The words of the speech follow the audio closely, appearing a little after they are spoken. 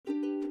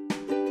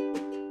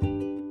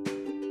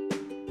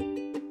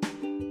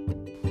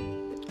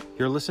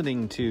You're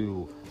listening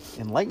to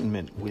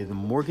Enlightenment with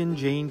Morgan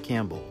Jane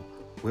Campbell,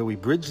 where we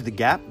bridge the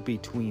gap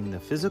between the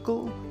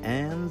physical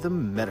and the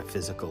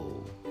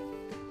metaphysical.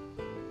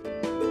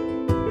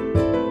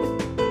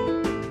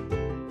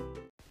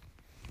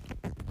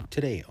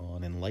 Today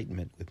on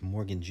Enlightenment with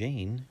Morgan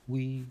Jane,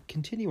 we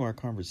continue our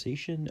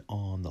conversation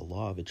on the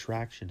law of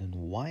attraction and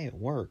why it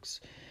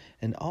works,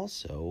 and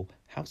also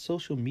how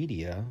social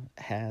media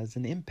has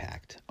an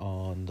impact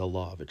on the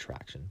law of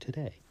attraction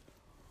today.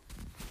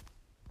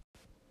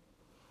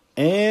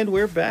 And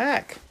we're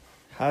back.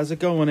 How's it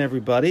going,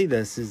 everybody?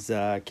 This is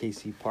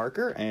Casey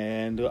Parker,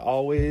 and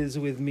always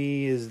with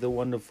me is the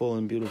wonderful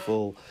and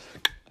beautiful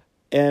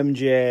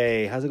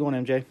MJ. How's it going,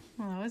 MJ?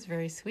 Well, that was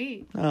very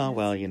sweet. Oh,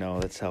 well, you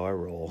know, that's how I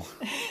roll.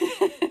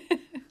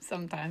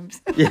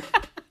 Sometimes. Yeah.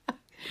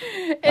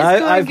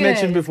 I've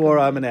mentioned before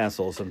I'm an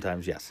asshole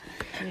sometimes, yes.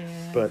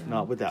 Yeah. But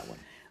not with that one.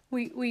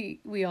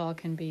 We all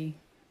can be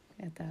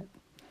at that.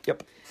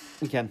 Yep,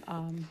 we can.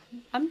 I'm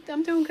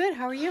doing good.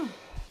 How are you?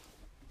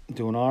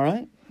 Doing all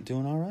right.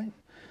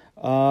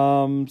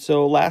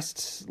 So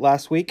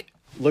last week,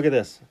 look at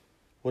this.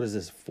 What is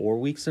this? 4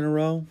 weeks in a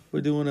row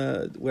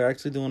we're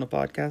actually doing a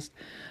podcast.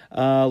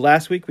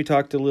 Last week we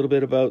talked a little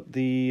bit about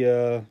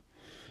the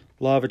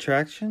law of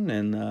attraction,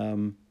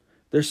 and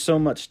there's so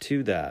much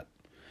to that.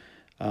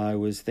 I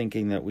was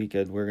thinking that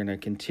we're going to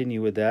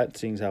continue with that,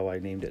 seeing as how I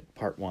named it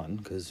part 1,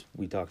 because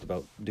we talked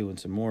about doing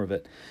some more of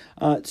it.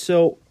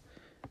 So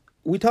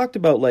we talked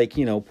about,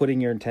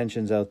 putting your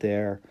intentions out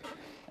there.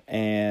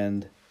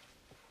 And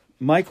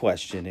my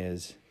question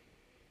is,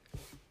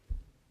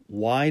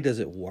 why does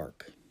it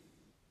work?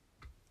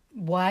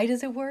 Why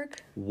does it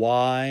work?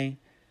 Why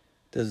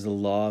does the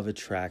law of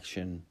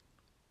attraction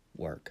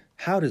work?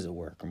 How does it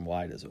work, and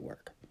why does it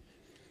work?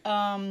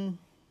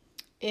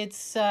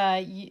 It's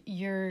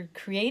you're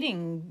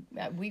creating.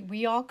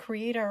 We all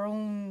create our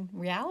own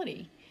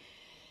reality,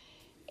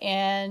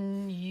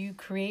 and you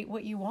create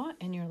what you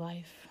want in your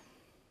life.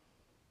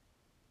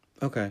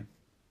 Okay.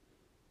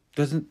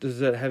 Does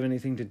that have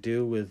anything to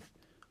do with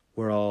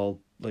we're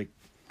all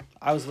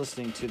I was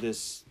listening to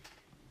this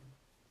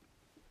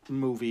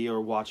movie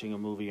or watching a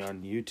movie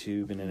on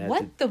YouTube, and it had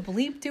What the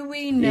bleep do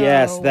we know?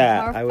 Yes,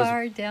 that. How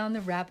far down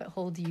the rabbit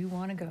hole do you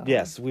want to go?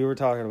 Yes, we were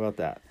talking about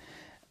that.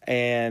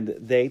 And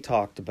they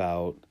talked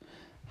about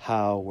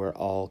how we're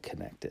all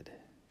connected.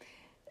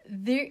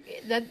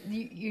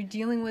 You're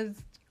dealing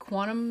with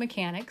quantum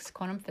mechanics,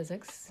 quantum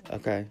physics.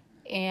 Okay.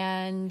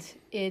 And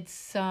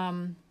it's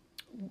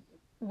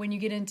when you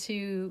get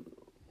into,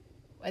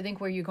 I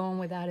think where you're going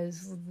with that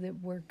is that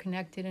we're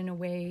connected in a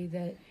way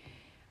that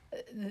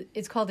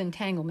it's called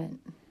entanglement.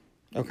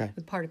 Okay.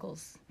 With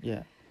particles.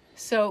 Yeah.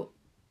 So,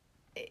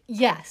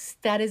 yes,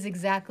 that is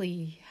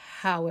exactly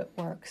how it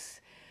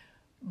works.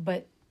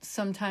 But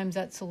sometimes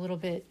that's a little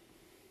bit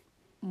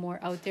more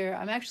out there.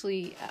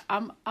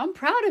 I'm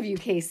proud of you,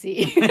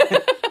 Casey.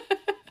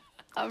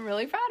 I'm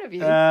really proud of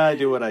you. I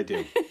do what I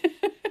do.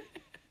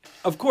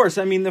 Of course,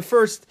 I mean,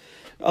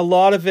 a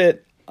lot of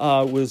it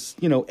was,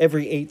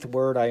 every 8th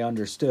word I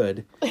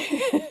understood.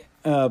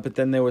 But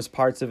then there was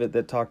parts of it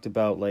that talked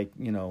about,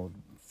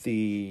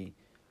 the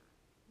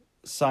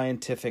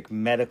scientific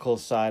medical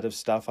side of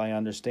stuff I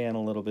understand a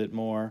little bit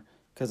more.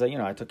 Because,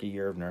 I took a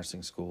year of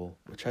nursing school,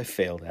 which I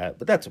failed at,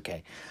 but that's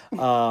okay.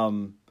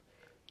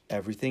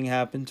 Everything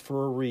happens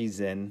for a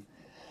reason.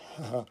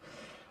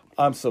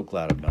 I'm so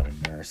glad I'm not a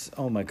nurse.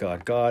 Oh, my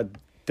God. God,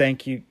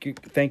 thank you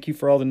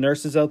for all the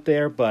nurses out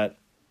there, but,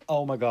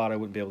 oh, my God, I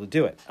wouldn't be able to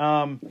do it.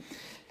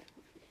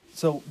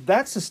 So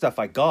that's the stuff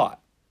I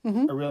got.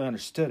 Mm-hmm. I really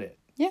understood it.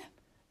 Yeah.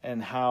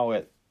 And how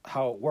it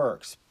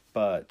works.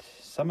 But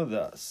some of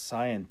the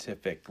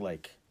scientific,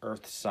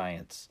 earth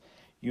science,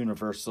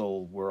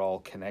 universal, we're all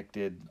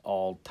connected,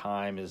 all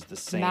time is the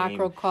same.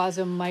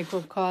 Macrocosm,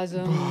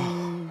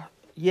 microcosm.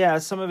 Yeah,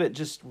 some of it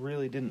just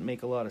really didn't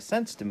make a lot of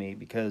sense to me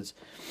because,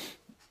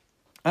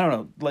 I don't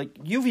know,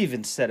 you've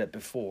even said it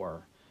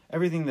before.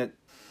 Everything that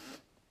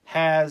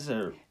has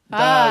or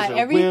does or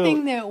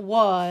everything that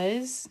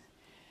was,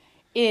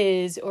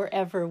 is, or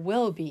ever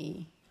will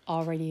be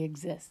already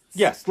exists.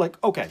 Yes,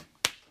 okay.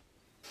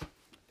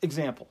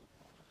 Example.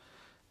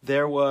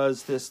 There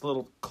was this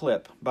little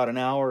clip about an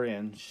hour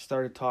in. She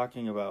started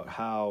talking about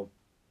how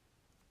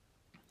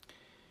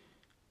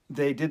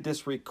they did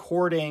this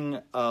recording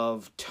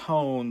of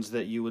tones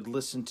that you would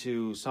listen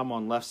to, some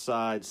on left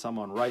side, some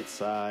on right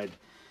side.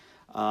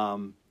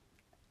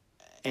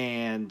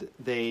 And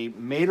they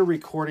made a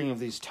recording of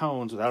these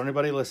tones without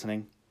anybody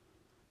listening.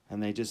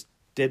 And they just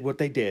did what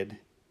they did.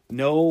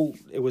 No,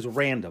 it was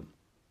random.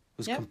 It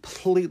was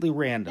completely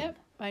random. Yep,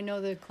 I know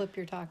the clip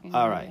you're talking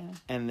about. All right. Yeah.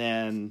 And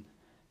then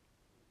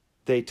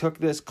they took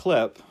this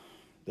clip,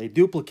 they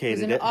duplicated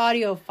it. It was an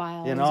audio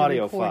file. An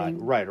audio file,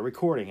 right, a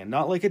recording. And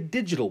not like a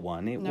digital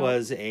one. It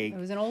was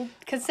an old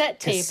cassette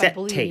tape, I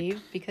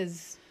believe,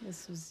 because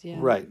this was,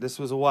 Right, this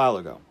was a while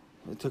ago.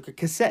 It took a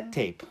cassette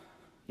tape,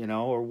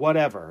 or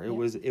whatever. It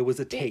was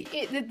a tape.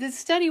 The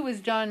study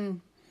was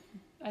done,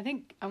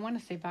 I want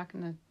to say back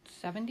in the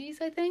 70s,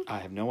 I think. I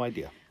have no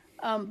idea.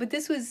 But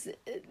this was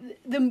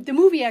the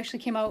movie actually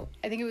came out.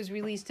 I think it was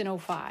released in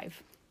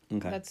 2005.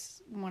 Okay.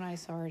 That's when I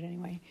saw it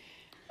anyway.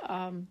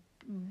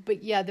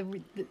 But yeah,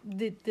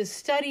 the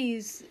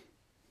studies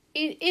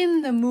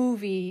in the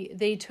movie,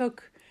 they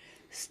took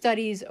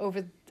studies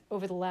over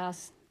the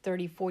last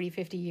 30, 40,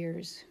 50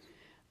 years.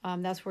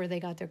 That's where they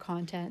got their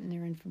content and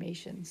their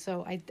information.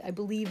 So I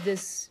believe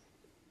this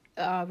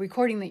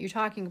recording that you're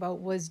talking about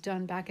was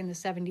done back in the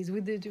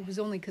 70s. It was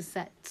only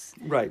cassettes.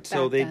 Right.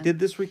 So they then. did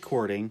this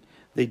recording.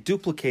 They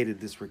duplicated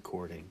this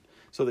recording.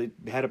 So they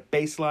had a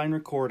baseline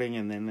recording,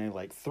 and then they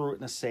like threw it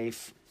in a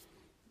safe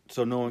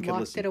so no one could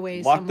listen.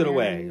 Locked it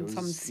away. In It was,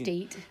 some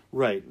state.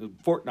 Right.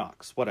 Fort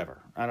Knox,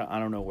 whatever. I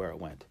don't know where it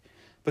went.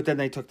 But then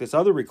they took this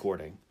other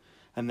recording,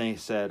 and they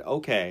said,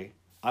 okay,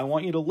 I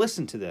want you to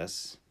listen to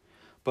this,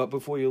 but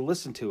before you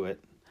listen to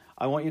it,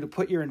 I want you to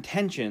put your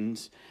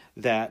intentions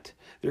that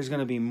there's going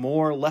to be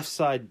more left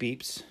side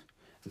beeps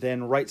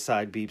than right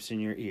side beeps in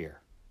your ear.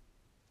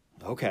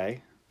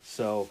 Okay.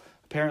 So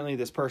apparently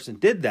this person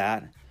did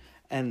that,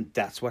 and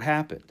that's what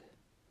happened.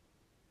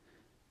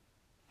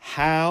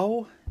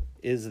 How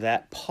is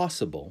that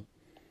possible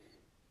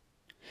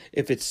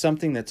if it's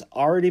something that's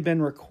already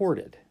been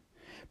recorded?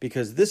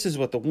 Because this is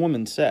what the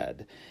woman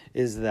said,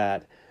 is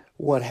that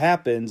what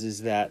happens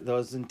is that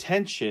those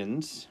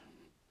intentions...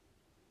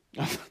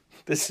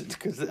 This is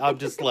because I'm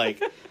just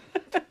like,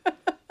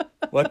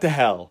 what the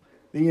hell?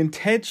 The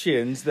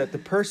intentions that the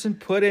person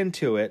put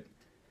into it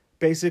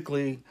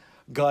basically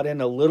got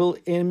in a little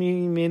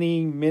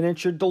mini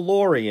miniature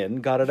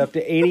DeLorean, got it up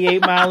to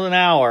 88 miles an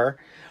hour,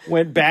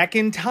 went back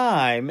in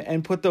time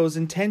and put those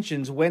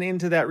intentions, went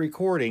into that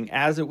recording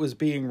as it was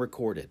being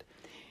recorded.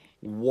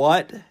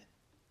 What?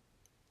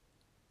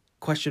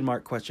 Question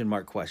mark, question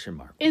mark, question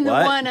mark. In what?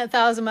 The one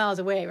 1,000 miles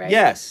away, right?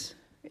 Yes.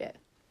 Yeah.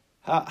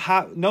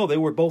 No, they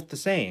were both the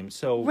same.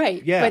 So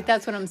right, yeah, but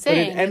that's what I'm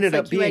saying. But it ended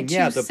up being the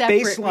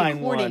baseline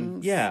recordings. one.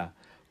 Yeah,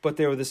 but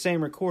they were the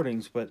same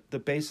recordings. But the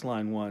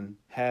baseline one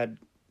had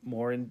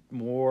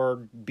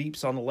more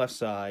beeps on the left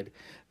side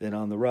than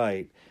on the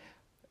right.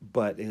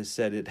 But it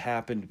said it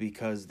happened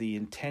because the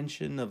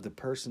intention of the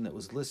person that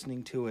was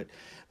listening to it,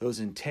 those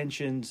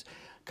intentions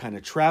kind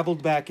of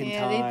traveled back in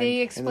time. Yeah, they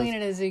explain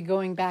it as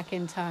going back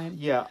in time.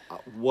 Yeah,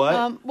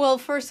 what? Well,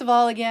 first of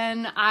all,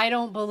 again, I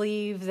don't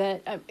believe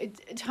that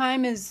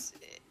time is,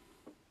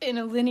 in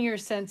a linear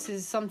sense,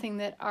 is something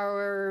that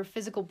our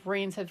physical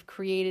brains have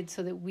created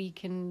so that we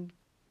can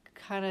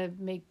kind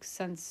of make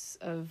sense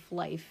of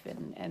life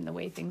and the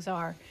way things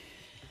are.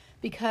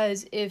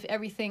 Because if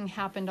everything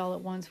happened all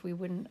at once, we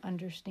wouldn't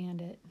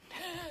understand it.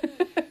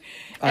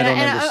 I don't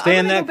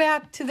understand that. I'm going to go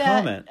back to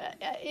that. Comment.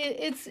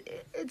 It's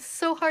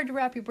so hard to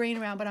wrap your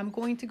brain around, but I'm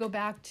going to go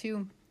back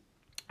to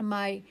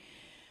I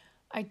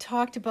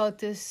talked about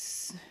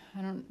this,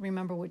 I don't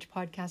remember which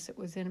podcast it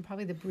was in,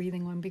 probably the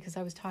breathing one, because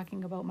I was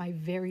talking about my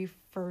very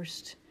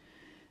first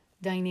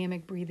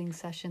dynamic breathing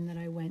session that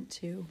I went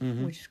to,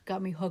 which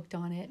got me hooked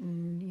on it.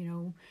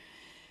 And,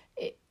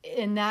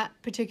 in that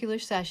particular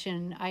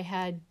session, I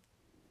had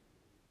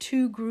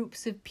two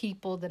groups of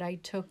people that I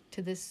took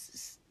to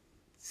this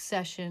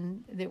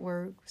session that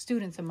were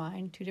students of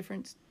mine, two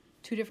different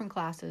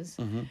classes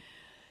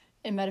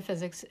in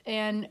metaphysics,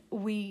 and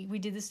we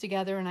did this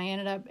together. And I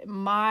ended up,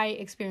 my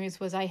experience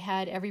was I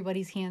had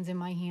everybody's hands in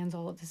my hands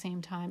all at the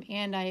same time,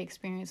 and I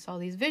experienced all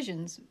these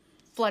visions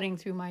flooding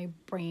through my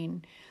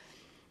brain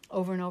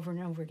over and over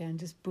and over again,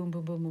 just boom,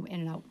 boom, boom, boom,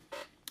 in and out.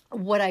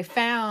 What I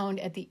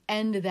found at the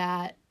end of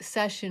that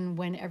session,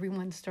 when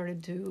everyone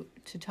started to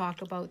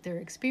talk about their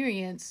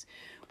experience,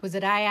 was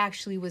that I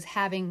actually was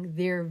having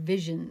their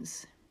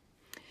visions.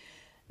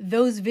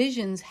 Those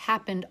visions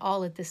happened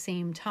all at the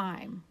same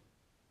time.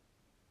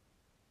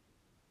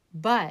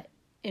 But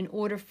in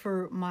order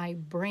for my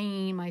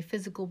brain, my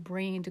physical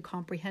brain, to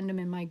comprehend them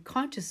in my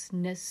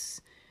consciousness,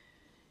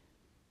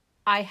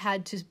 I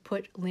had to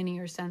put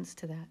linear sense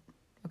to that.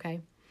 Okay?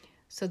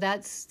 So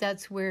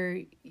that's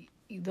where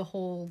the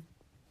whole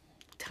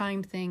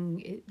time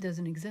thing, it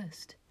doesn't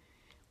exist.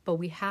 But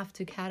we have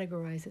to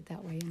categorize it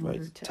that way in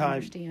order to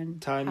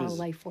understand how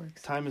life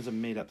works. Time is a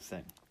made-up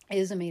thing. It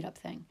is a made-up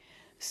thing.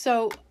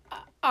 So,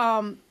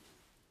 as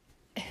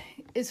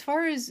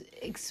far as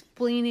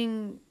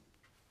explaining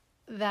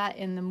that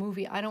in the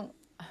movie, I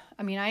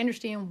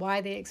understand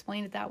why they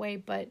explain it that way,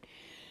 but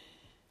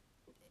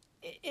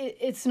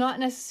it's not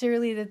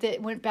necessarily that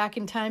it went back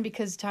in time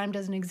because time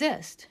doesn't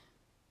exist.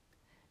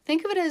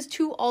 Think of it as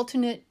two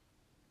alternate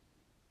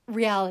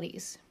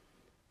realities.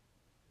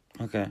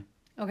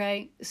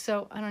 Okay,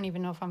 so I don't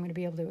even know if I'm going to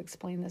be able to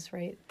explain this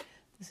right.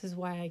 This is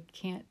why I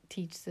can't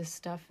teach this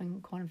stuff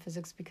in quantum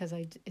physics, because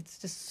it's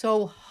just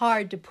so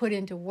hard to put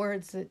into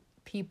words that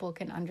people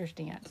can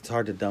understand. It's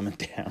hard to dumb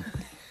it down.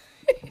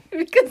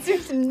 Because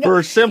there's no... For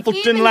a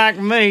simpleton like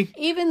me.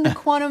 Even the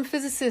quantum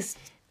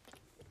physicists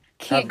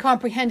can't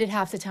comprehend it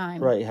half the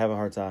time. Right, you have a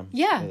hard time.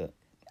 Yeah. With it.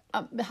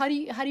 How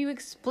do you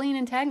explain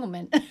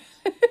entanglement?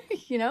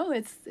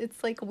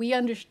 It's like we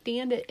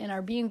understand it in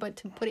our being, but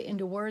to put it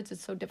into words,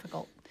 it's so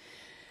difficult.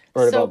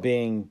 Or about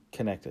being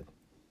connected.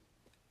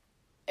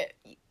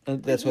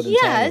 That's what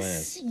entanglement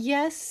Yes, is.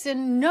 yes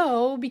and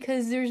no,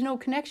 because there's no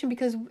connection,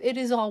 because it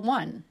is all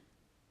one.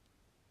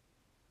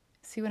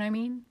 See what I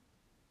mean?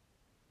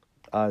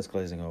 Eyes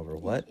glazing over.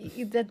 What?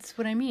 That's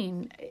what I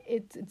mean.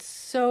 It's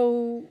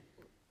so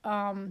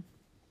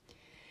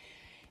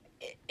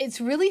it's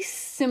really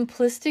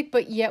simplistic,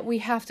 but yet we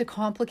have to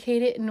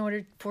complicate it in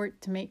order for it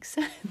to make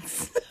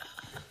sense.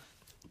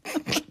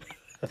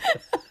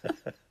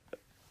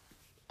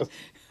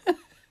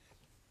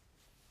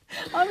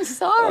 I'm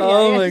sorry.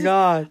 Oh my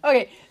God.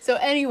 Okay, so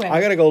anyway,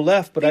 I gotta go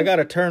left, but I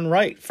gotta turn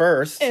right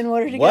first. in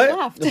order to What? get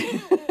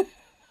left.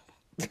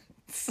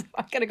 So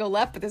I gotta go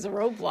left, but there's a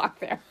roadblock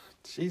there.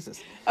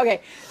 Jesus.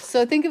 Okay,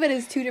 so think of it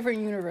as two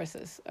different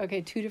universes.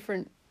 Okay, two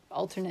different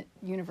alternate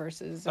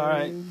universes or All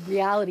right.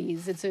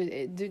 realities.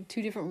 They're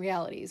two different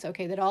realities.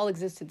 Okay, that all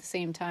exist at the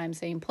same time,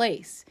 same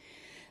place.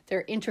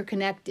 They're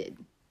interconnected.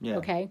 Yeah.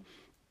 Okay.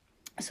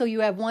 So you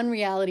have one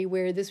reality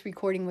where this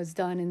recording was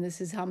done and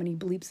this is how many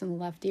bleeps in the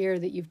left ear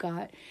that you've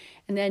got.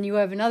 And then you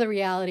have another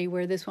reality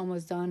where this one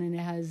was done and it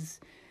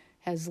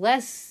has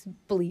less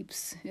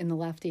bleeps in the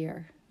left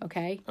ear.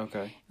 Okay.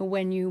 Okay. And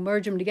when you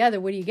merge them together,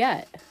 what do you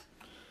get?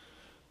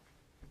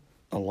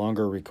 A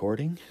longer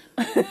recording?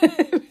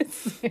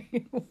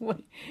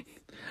 What-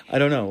 I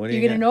don't know. What do you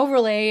you get an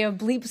overlay of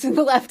bleeps in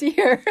the left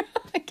ear.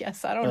 I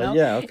guess. I don't know.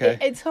 yeah, okay.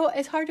 It's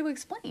hard to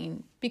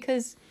explain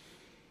because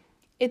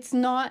it's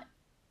not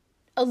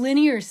a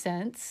linear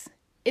sense.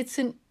 It's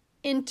an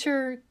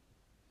intertangled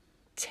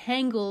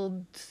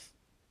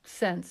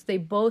sense. They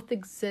both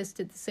exist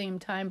at the same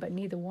time, but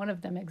neither one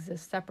of them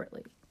exists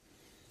separately.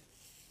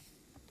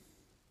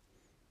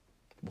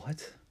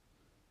 What?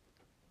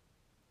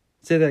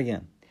 Say that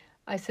again.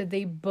 I said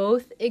they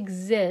both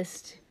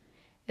exist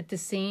at the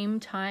same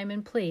time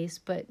and place,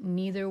 but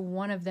neither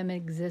one of them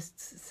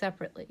exists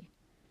separately.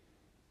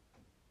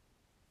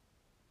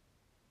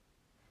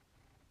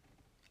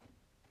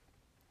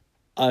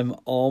 I'm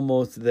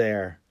almost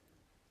there,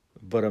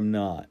 but I'm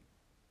not.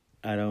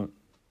 I don't.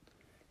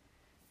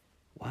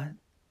 What?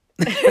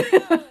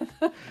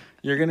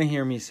 You're going to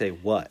hear me say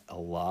what a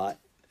lot,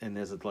 and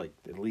there's like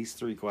at least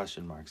 3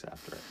 question marks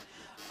after it.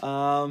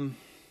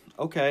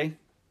 Okay.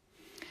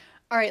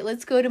 All right,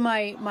 let's go to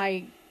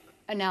my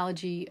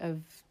analogy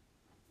of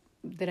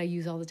that I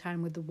use all the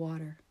time with the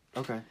water.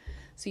 Okay.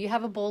 So you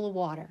have a bowl of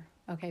water,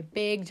 okay,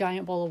 big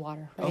giant bowl of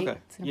water, right? Okay,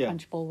 It's in a yeah.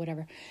 punch bowl,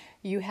 whatever.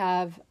 You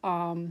have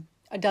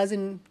a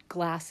dozen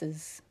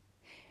glasses,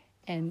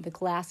 and the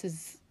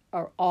glasses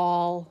are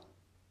all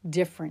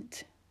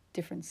different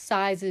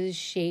sizes,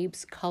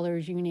 shapes,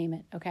 colors, you name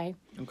it, okay?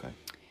 Okay.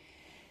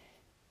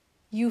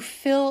 You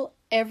fill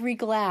every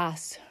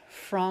glass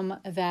from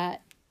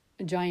that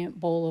giant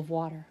bowl of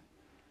water.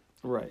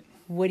 Right.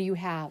 What do you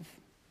have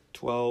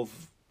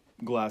 12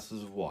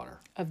 glasses of water.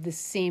 of the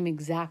same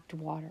exact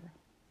water?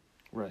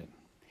 Right.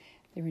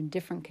 They're in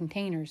different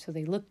containers, so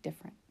they look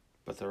different.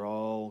 But they're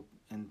all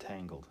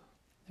entangled.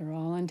 They're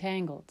all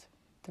entangled.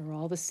 They're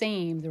all the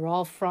same. They're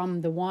all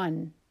from the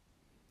one.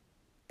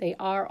 They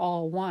are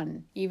all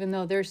one. Even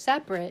though they're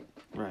separate,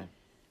 Right.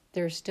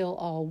 they're still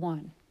all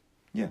one.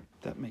 Yeah,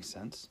 that makes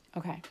sense.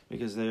 Okay,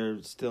 Because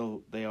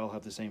they all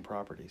have the same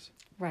properties.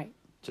 right.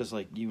 Just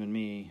like you and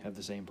me have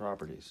the same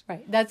properties.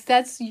 Right.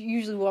 That's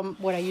usually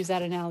what I use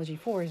that analogy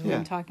for, is when Yeah.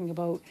 I'm talking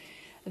about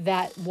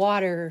that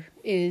water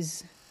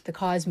is the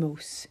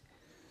cosmos.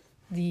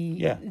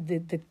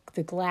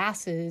 The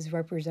glasses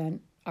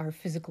represent our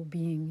physical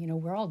being. You know,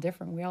 we're all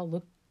different. We all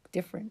look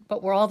different,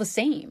 but we're all the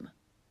same.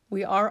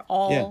 We are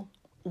all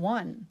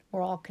one.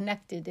 We're all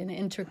connected and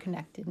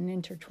interconnected and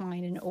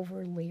intertwined and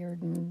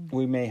overlayered and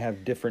We may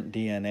have different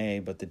DNA,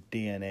 but the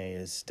DNA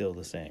is still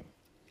the same.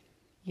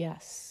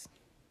 yes.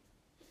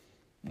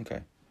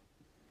 Okay.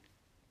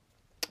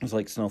 It's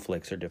like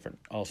snowflakes are different.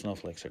 All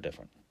snowflakes are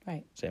different.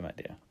 Right. Same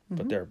idea.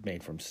 But they're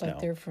made from snow. But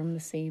they're from the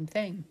same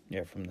thing.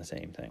 Yeah, from the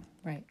same thing.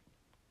 Right.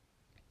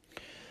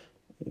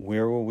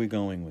 Where were we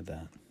going with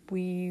that?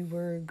 We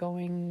were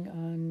going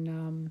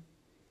on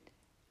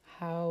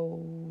how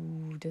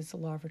does the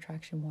law of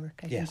attraction work?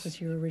 I Yes. think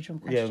was your original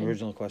question. Yeah, the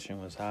original question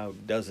was how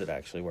does it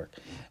actually work?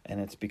 And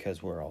it's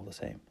because we're all the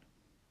same.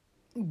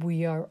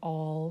 We are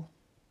all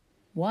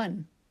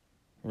one.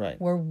 Right.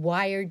 We're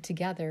wired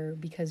together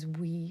because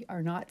we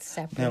are not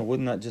separate. Now,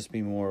 wouldn't that just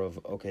be more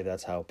of, okay,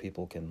 that's how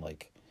people can,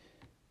 like,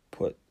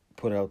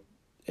 put out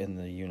in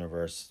the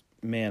universe,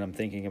 man, I'm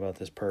thinking about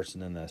this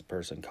person and this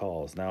person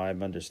calls. Now I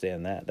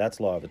understand that. That's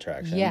law of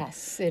attraction.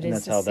 Yes, it And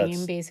is that's how the that's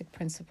same basic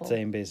principle.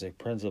 Same basic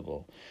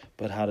principle.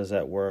 But how does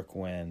that work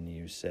when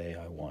you say,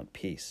 I want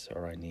peace,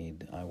 or I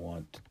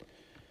want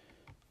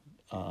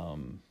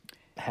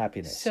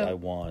happiness, So- I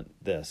want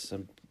this.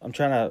 I'm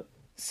trying to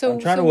So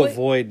what-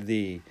 avoid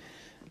the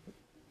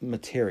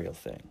material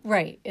thing.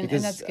 Right, and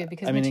Because, that's good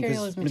because I mean,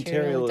 material is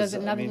material. It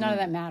doesn't. I None mean, of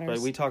that matters. Right,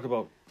 we talk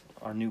about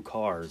our new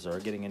cars or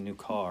getting a new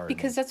car.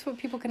 because that's what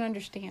people can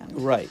understand.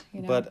 Right.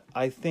 you know? But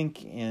I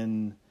think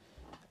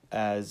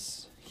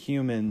as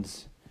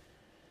humans,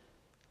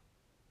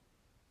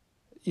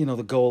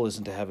 the goal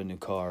isn't to have a new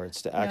car.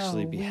 It's to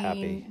actually be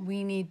happy.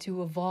 We need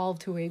to evolve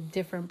to a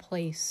different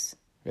place.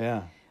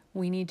 Yeah.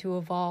 We need to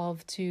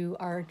evolve to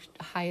our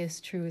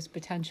highest, truest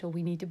potential.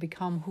 We need to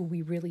become who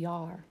we really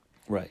are.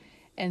 Right.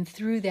 And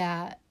through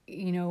that,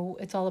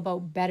 it's all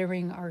about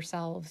bettering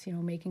ourselves,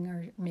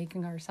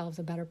 making ourselves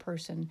a better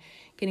person,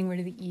 getting rid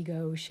of the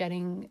ego,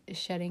 shedding,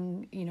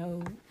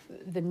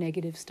 the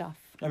negative stuff.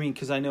 I mean,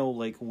 because I know,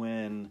 like,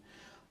 when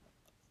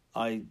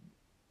I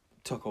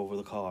took over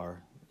the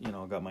car,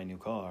 got my new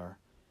car,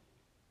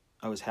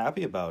 I was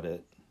happy about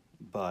it,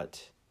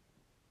 but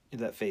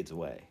that fades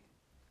away.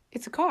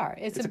 It's a car.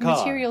 It's a car.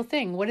 material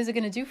thing. What is it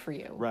going to do for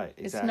you? Right,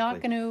 exactly. It's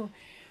not going to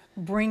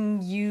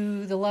bring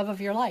you the love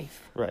of your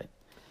life. Right.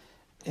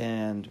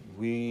 And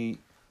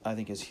I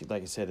think,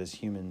 like I said, as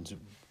humans,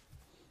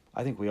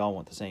 I think we all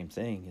want the same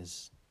thing,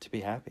 is to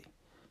be happy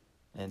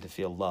and to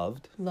feel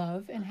loved.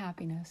 Love and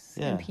happiness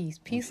Yeah, and peace.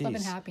 Peace, love,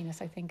 and peace.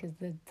 happiness, I think, is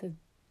the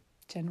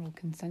general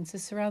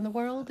consensus around the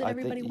world that I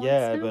everybody think, wants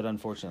yeah, now. But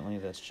unfortunately,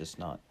 that's just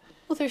not.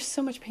 Well, there's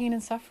so much pain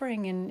and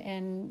suffering,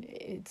 and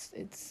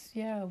it's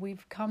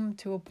we've come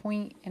to a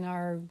point in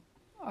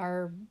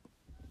our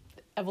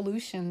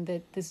evolution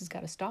that this has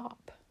got to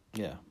stop.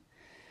 Yeah.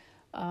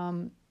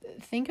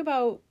 Think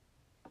about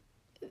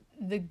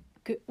I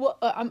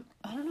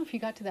don't know if you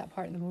got to that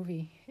part in the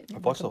movie. I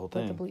watched the whole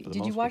thing.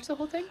 Did you watch the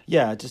whole thing?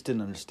 Yeah, I just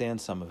didn't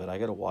understand some of it. I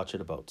got to watch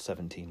it about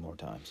 17 more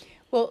times.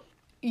 Well,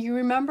 you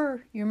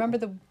remember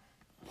the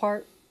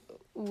part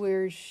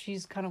where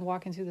she's kind of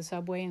walking through the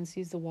subway and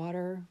sees the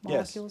water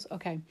molecules? Yes.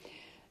 Okay.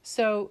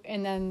 So,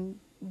 and then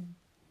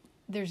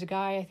there's a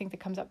guy, I think,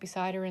 that comes up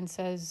beside her and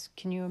says,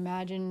 can you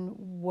imagine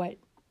what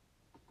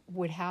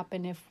would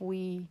happen if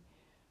we...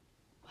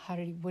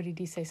 what did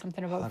he say?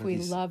 Something about if we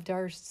loved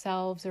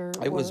ourselves or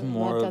it was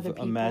more loved of other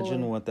people,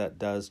 imagine what that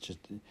does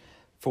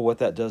for what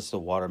that does to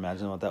water.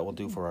 Imagine what that will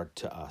do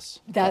to us.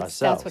 That's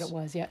what it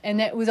was, yeah.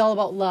 And it was all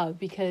about love,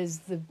 because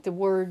the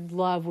word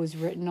love was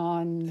written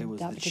on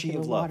that particular chi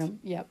of water. love.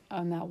 Yep,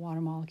 on that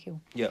water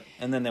molecule. Yep.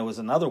 And then there was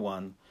another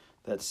one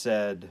that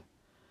said,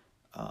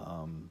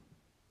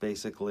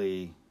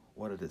 basically,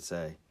 what did it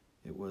say?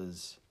 It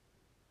was,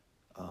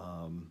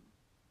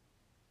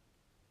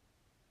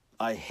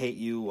 I hate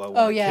you, I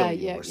want to kill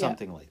you, or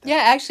something like that. Yeah,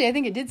 actually, I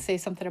think it did say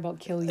something about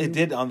kill you. It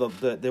did on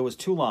there was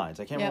two lines.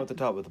 I can't remember what the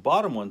top, but the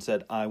bottom one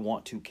said, I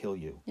want to kill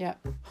you. Yeah.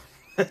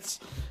 And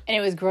it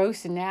was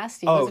gross and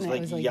nasty, wasn't it?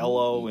 It was like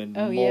yellow and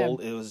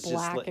mold. It was black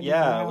just like, and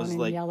it was and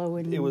like yellow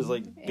and it was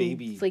like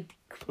baby it's like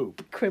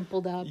poop.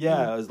 Crumpled up.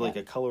 Yeah, it was like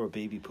a color of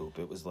baby poop.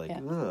 It was like,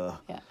 ugh.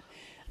 Yeah.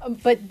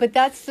 But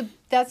that's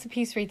the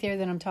piece right there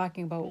that I'm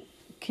talking about.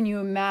 Can you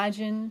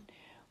imagine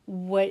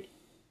what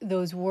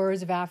those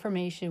words of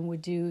affirmation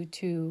would do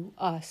to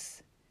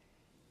us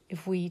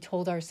if we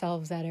told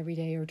ourselves that every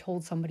day, or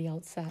told somebody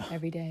else that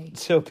every day?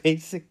 So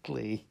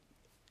basically,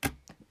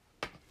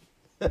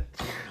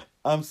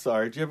 I'm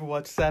sorry, did you ever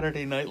watch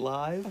Saturday Night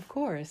Live? Of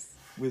course.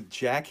 With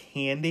Jack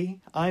Handy?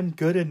 I'm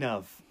good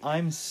enough.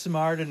 I'm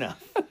smart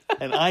enough.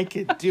 And I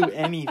can do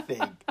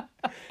anything.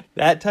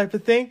 That type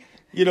of thing.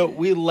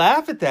 We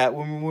laugh at that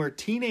when we were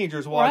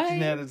teenagers watching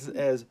that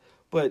as,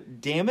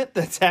 but damn it,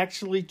 that's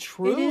actually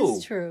true. It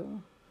is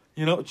true.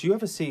 Do you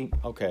ever see?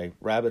 Okay,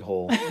 rabbit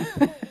hole.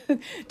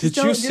 Just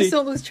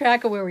don't lose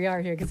track of where we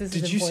are here, because this is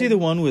important. Did you see the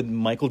one with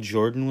Michael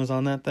Jordan was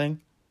on that thing?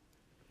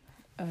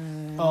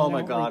 Oh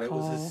my God, it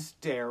was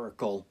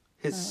hysterical.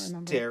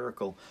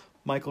 Hysterical.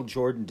 Michael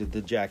Jordan did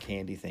the Jack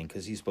Handy thing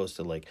because he's supposed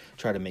to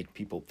try to make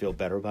people feel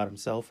better about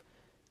himself.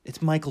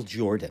 It's Michael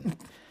Jordan.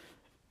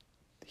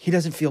 He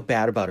doesn't feel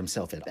bad about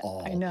himself at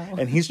all. I know.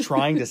 And he's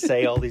trying to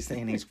say all these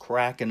things, and he's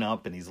cracking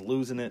up, and he's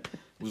losing it.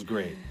 It was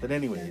great. But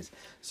anyways,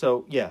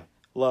 so yeah.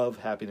 Love,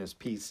 happiness,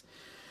 peace.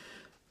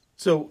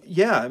 So,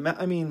 yeah,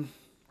 I mean,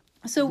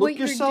 so look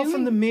yourself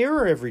in the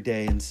mirror every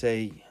day and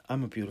say,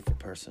 I'm a beautiful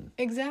person.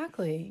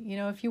 Exactly.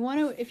 If you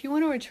want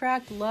to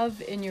attract love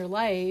in your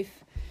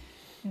life,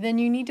 then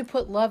you need to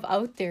put love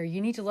out there. You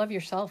need to love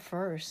yourself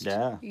first.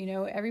 Yeah.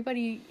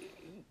 Everybody,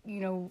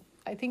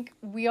 I think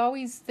we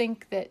always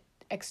think that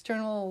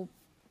external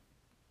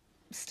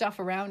stuff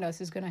around us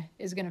is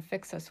gonna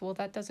fix us. Well,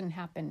 that doesn't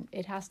happen.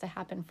 It has to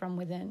happen from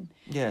within.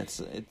 Yeah,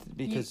 it's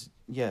because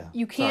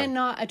you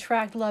cannot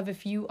attract love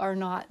if you are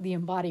not the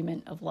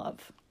embodiment of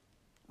love.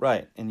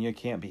 Right, and you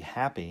can't be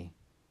happy.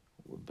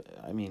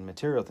 I mean,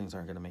 material things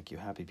aren't going to make you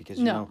happy because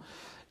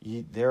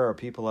there are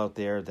people out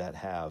there that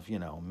have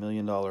 $1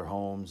 million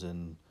homes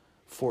and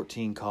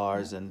 14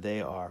 cars, and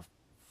they are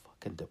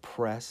fucking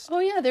depressed. Oh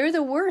yeah, they're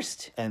the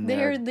worst. And they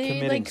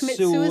commit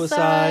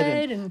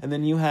suicide, and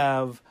then you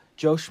have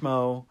Joe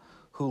Schmo,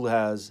 who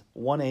has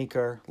 1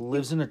 acre,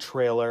 lives in a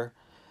trailer,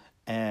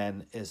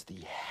 and is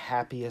the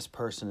happiest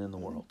person in the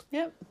world.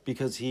 Yep.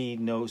 Because he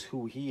knows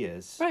who he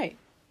is. Right.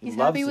 He's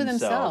happy with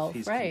himself.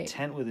 He's right.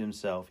 content with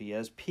himself. He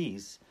has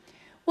peace.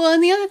 Well,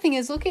 and the other thing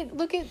is, look at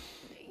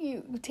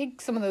you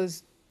take some of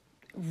those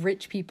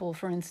rich people,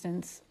 for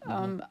instance.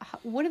 Mm-hmm.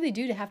 What do they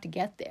do to have to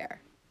get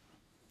there?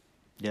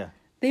 Yeah.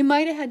 They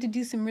might have had to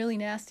do some really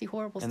nasty,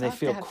 horrible stuff. And they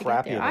feel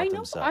crappy about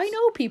themselves. I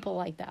know people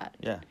like that.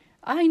 Yeah.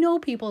 I know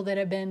people that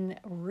have been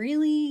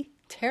really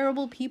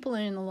terrible people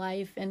in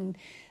life and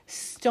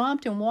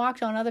stomped and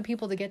walked on other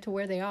people to get to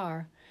where they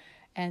are.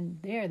 And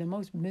they're the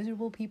most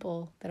miserable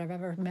people that I've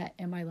ever met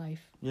in my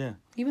life. Yeah.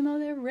 Even though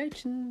they're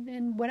rich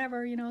and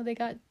whatever, they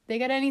got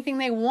anything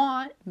they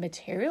want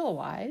material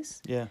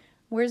wise. Yeah.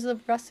 Where's the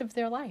rest of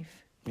their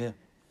life? Yeah.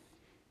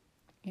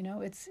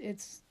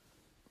 It's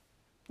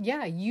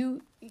yeah,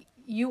 you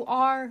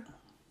are,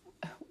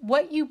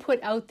 what you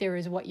put out there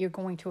is what you're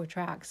going to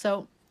attract.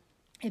 So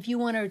if you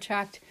want to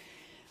attract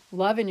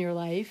love in your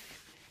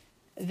life,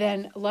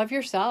 then love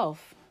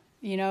yourself,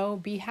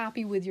 be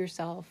happy with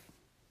yourself.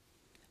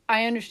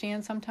 I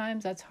understand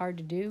sometimes that's hard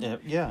to do.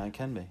 Yeah, it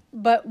can be.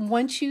 But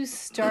once you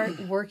start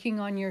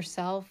working on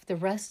yourself, the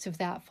rest of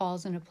that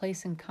falls into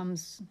place and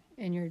comes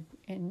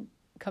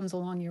comes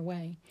along your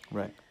way.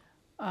 Right.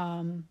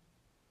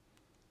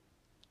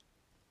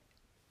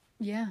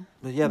 Yeah.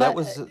 But yeah, that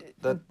was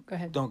that. Go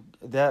ahead.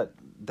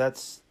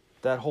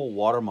 That whole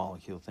water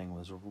molecule thing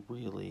was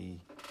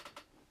really,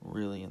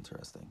 really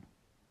interesting.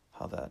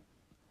 How that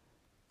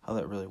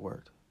really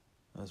worked.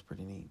 That was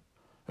pretty neat.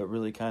 It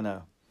really kind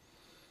of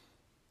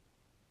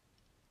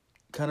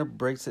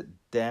breaks it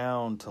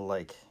down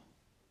to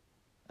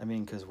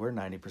because we're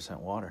 90%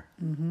 water.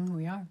 Mm-hmm,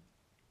 we are.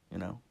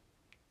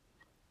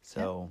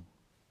 So,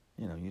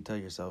 you tell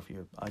yourself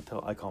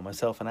I call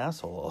myself an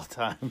asshole all the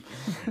time.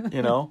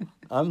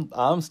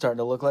 I'm starting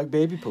to look like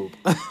baby poop.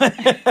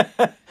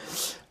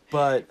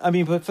 But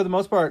for the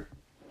most part,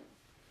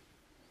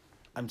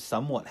 I'm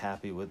somewhat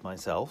happy with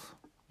myself,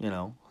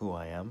 who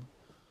I am.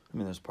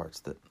 There's parts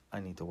that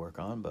I need to work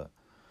on, but,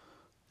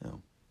 I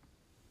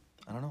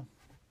don't know.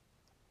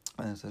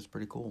 That's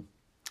pretty cool.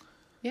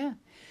 Yeah.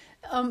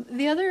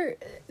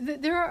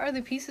 There are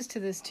other pieces to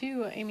this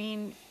too.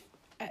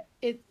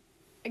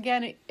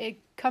 It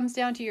comes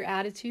down to your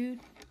attitude,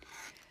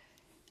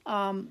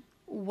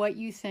 what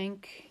you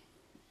think,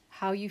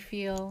 how you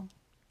feel,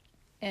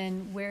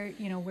 and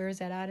where is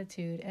that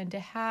attitude? And to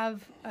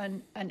have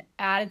an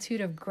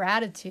attitude of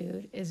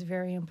gratitude is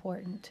very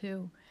important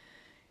too.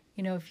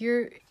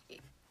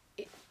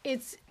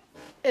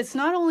 It's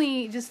not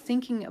only just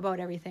thinking about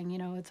everything,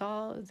 it's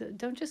all,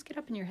 don't just get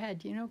up in your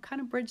head, kind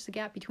of bridge the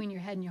gap between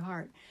your head and your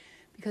heart,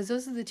 because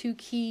those are the two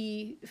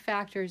key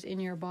factors in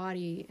your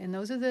body. And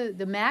those are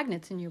the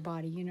magnets in your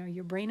body.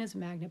 Your brain is a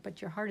magnet,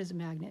 but your heart is a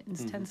magnet, and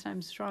it's 10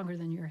 times stronger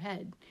than your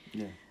head.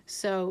 Yeah.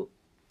 So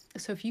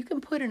if you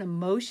can put an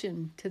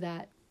emotion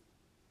to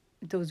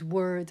those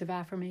words of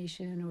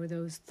affirmation or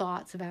those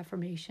thoughts of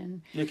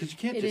affirmation. Yeah, because you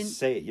can't just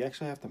say it. You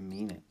actually have to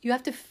mean it. You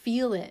have to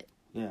feel it.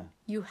 Yeah.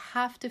 You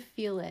have to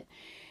feel it.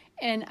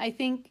 And I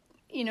think,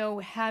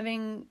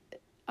 having,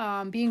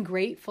 being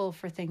grateful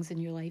for things in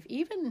your life,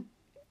 even,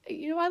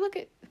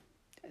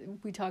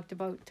 we talked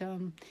about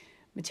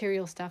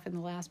material stuff in the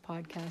last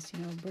podcast,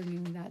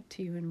 bringing that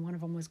to you, and one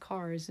of them was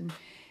cars.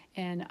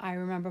 And I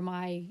remember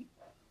my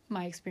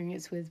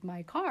experience with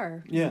my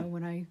car,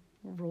 when I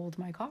rolled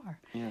my car.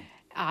 Yeah.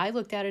 I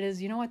looked at it as,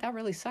 that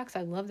really sucks.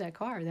 I love that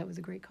car. That was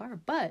a great car.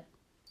 But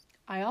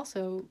I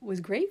also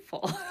was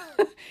grateful.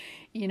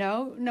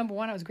 Number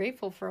one, I was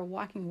grateful for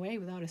walking away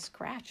without a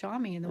scratch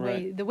on me. And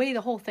the way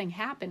the whole thing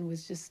happened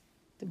was just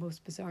the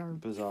most bizarre.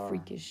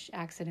 Freakish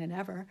accident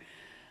ever.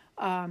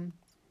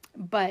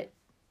 But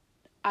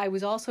I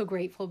was also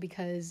grateful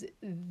because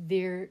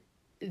there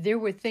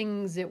were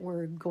things that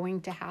were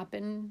going to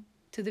happen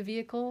to the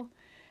vehicle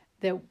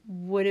that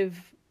would have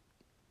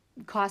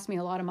cost me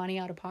a lot of money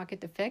out of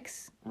pocket to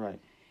fix. Right.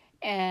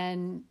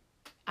 And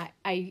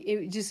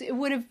it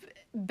would have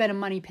been a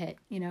money pit,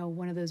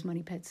 one of those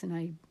money pits.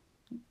 And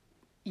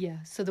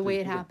so the way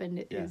it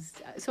happened is,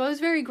 so I was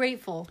very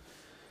grateful,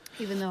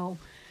 even though,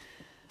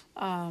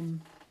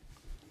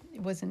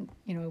 it wasn't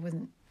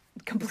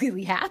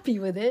completely happy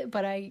with it,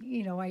 but I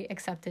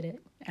accepted it.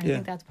 And I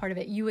think that's part of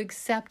it. You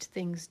accept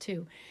things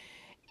too.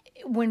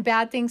 When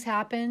bad things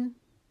happen,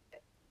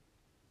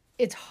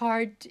 it's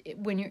hard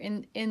when you're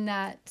in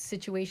that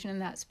situation, in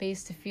that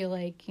space, to feel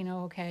like,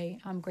 okay,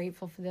 I'm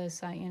grateful for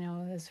this.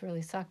 This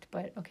really sucked,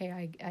 but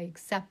okay, I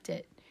accept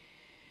it.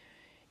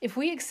 If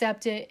we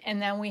accept it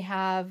and then we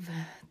have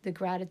the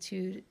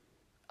gratitude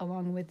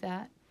along with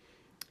that,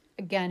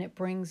 again, it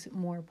brings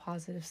more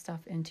positive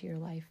stuff into your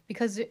life,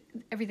 because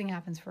everything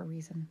happens for a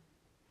reason.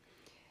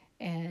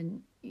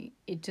 And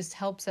it just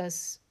helps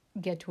us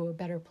get to a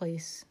better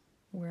place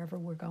wherever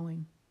we're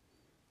going.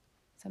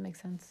 Does that make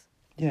sense?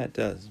 Yeah, it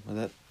does.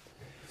 Well,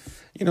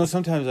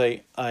 sometimes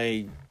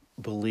I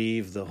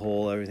believe the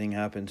whole everything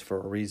happens for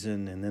a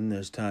reason, and then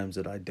there's times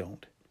that I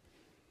don't.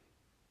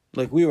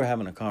 Like, we were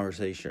having a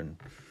conversation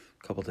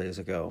a couple days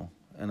ago,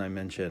 and I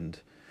mentioned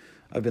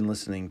I've been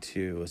listening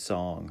to a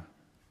song,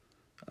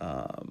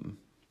 The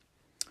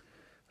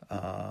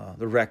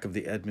Wreck of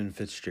the Edmund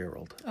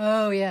Fitzgerald.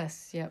 Oh,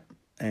 yes. Yep.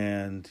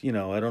 And,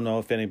 I don't know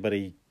if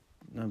a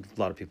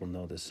lot of people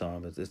know this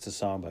song, but it's a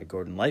song by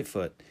Gordon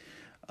Lightfoot.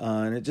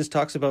 And it just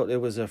talks about, it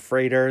was a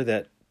freighter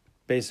that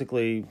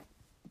basically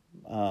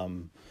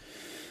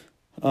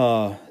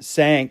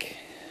sank.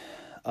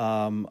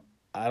 I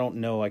don't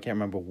know. I can't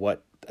remember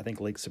what. I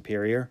think Lake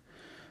Superior.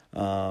 I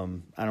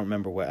don't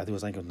remember what. I think it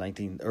was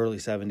early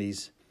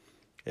 70s.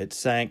 It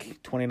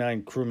sank,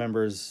 29 crew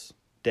members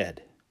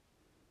dead.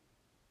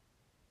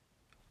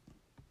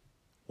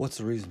 What's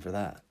the reason for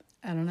that?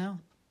 I don't know.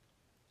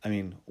 I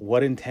mean,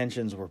 what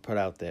intentions were put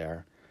out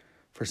there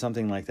for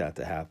something like that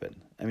to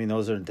happen? I mean,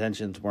 those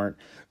intentions weren't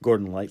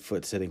Gordon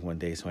Lightfoot sitting one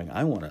day saying,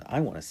 I want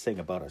to sing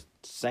about a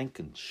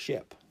sinking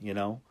ship, you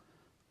know?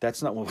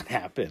 That's not what would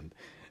happen.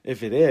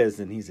 If it is,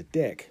 then he's a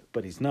dick,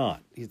 but he's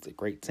not. He's a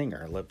great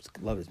singer. I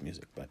love his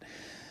music, but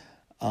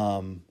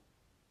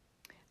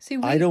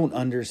I don't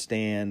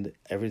understand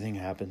everything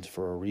happens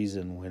for a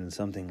reason when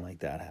something like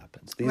that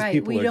happens. These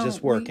people are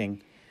just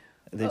working.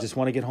 They just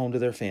want to get home to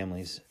their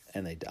families,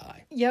 and they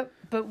die. Yep,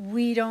 but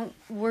we're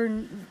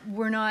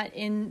not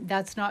in,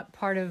 that's not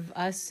part of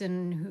us,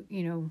 and,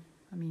 you know,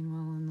 I mean,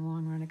 well, in the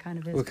long run, it kind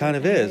of is. Well, it kind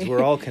of is.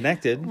 We're all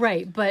connected.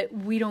 Right, but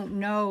we don't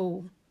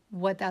know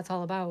what that's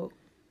all about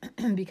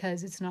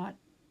because it's not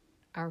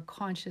our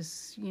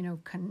conscious, you know,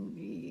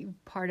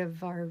 part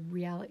of our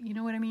reality. You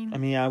know what I mean? I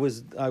mean, I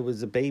was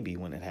a baby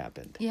when it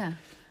happened. Yeah.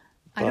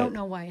 I don't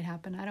know why it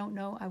happened. I don't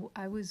know.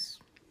 I was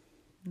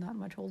not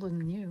much older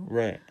than you.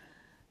 Right.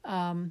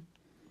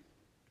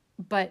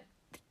 But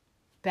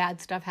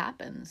bad stuff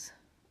happens.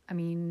 I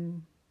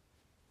mean,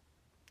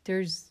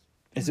 Is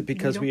it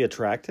because we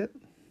attract it?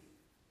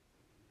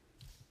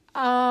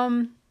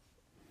 I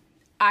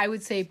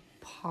would say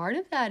part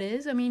of that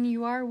is, I mean,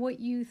 you are what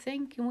you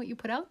think and what you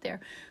put out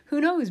there.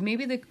 Who knows?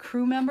 Maybe the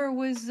crew member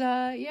was,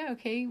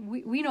 okay,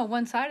 we know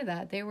one side of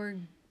that. They were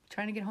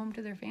trying to get home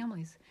to their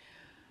families.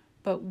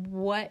 But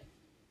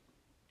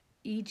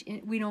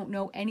we don't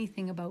know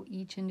anything about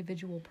each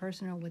individual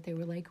person or what they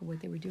were like or what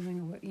they were doing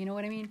or what, you know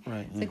what I mean?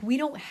 Right. It's like we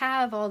don't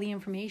have all the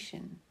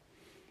information.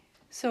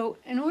 So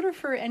in order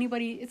for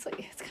anybody, it's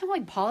kind of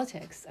like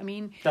politics. I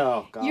mean,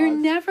 you're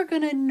never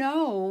going to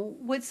know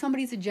what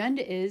somebody's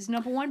agenda is.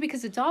 Number one,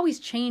 because it's always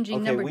changing.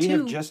 Okay, Number two, we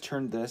have just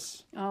turned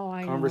this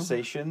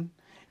conversation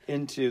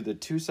into the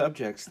two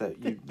subjects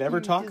that you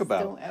never talk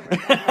about. Don't ever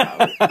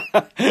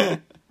talk about.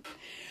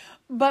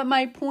 But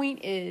my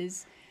point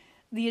is,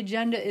 the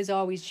agenda is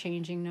always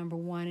changing, number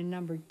one. And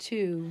number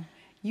two,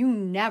 you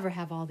never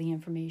have all the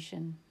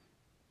information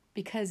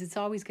because it's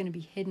always going to be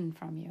hidden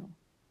from you.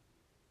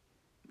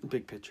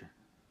 Big picture.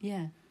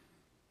 Yeah.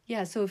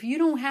 Yeah, so if you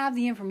don't have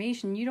the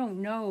information, you don't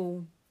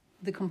know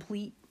the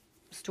complete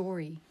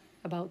story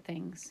about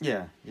things.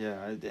 Yeah.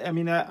 I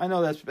mean, I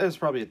know that's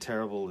probably a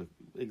terrible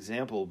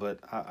example, but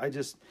I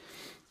just,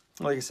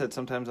 like I said,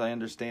 sometimes I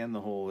understand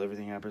the whole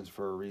everything happens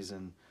for a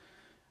reason.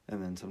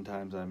 And then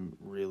sometimes I'm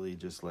really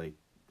just like,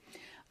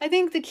 I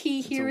think the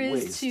key here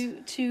is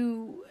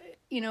to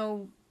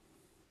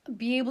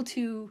be able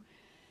to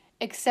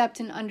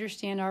accept and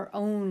understand our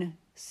own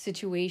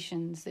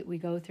situations that we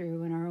go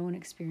through and our own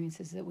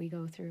experiences that we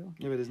go through.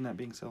 Yeah, but isn't that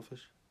being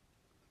selfish?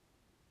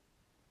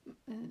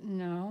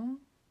 No.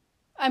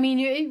 I mean,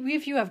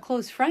 if you have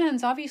close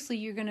friends, obviously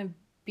you're going to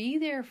be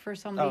there for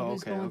somebody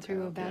who's going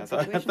through a bad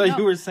situation. I thought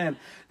you were saying,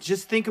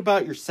 just think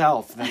about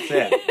yourself. That's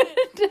it.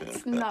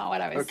 That's not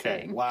what I was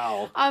saying.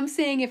 Wow. I'm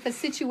saying if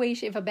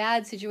a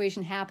bad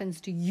situation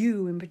happens to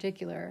you in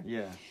particular,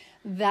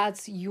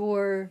 that's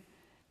your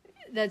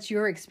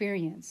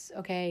experience,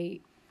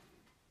 okay?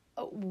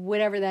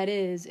 Whatever that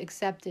is,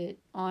 accept it,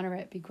 honor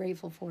it, be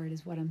grateful for it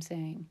is what I'm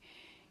saying,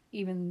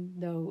 even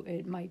though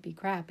it might be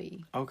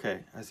crappy. Okay,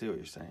 I see what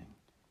you're saying.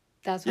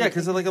 That's what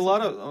because like a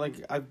lot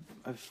of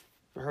I've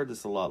heard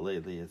this a lot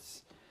lately.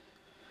 It's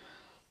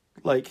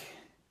like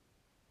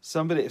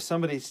if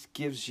somebody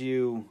gives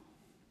you,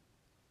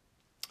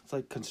 it's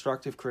like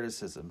constructive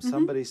criticism. Mm-hmm.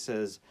 Somebody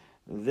says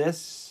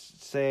this,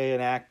 say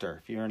an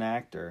actor, if you're an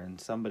actor, and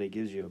somebody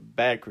gives you a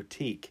bad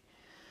critique.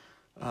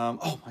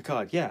 Oh my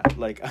God, yeah,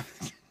 like.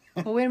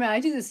 Well, wait a minute, I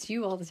do this to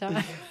you all the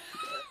time.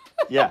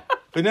 Yeah,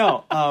 but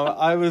no,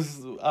 I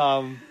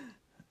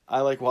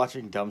like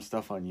watching dumb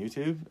stuff on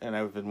YouTube, and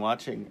I've been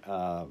watching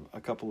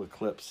a couple of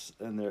clips,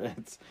 and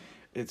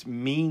it's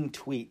mean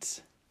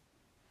tweets,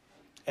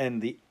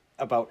 and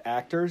about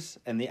actors,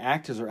 and the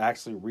actors are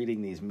actually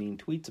reading these mean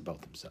tweets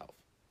about themselves.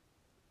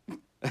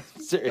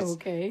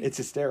 It's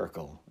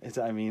hysterical.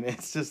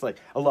 It's just like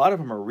a lot of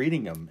them are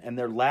reading them, and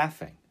they're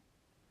laughing.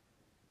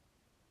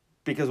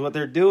 Because what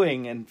they're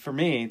doing, and for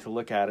me to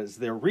look at it, is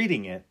they're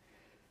reading it,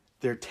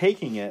 they're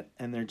taking it,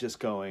 and they're just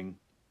going,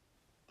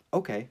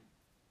 okay.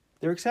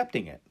 They're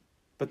accepting it,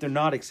 but they're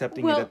not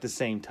accepting it at the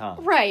same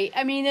time. Right.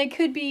 I mean, it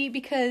could be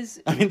because...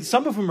 I mean,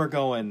 some of them are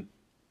going,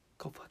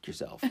 go fuck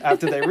yourself.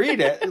 After they read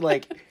it,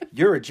 like,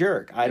 you're a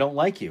jerk. I don't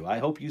like you. I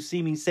hope you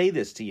see me say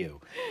this to you.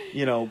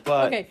 You know,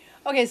 but...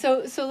 Okay,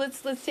 so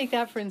let's take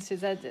that for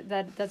instance.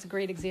 That's a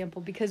great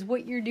example, because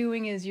what you're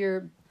doing is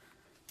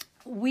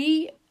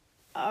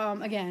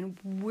again,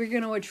 we're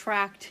going to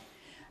attract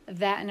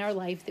that in our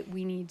life that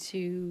we need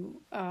to,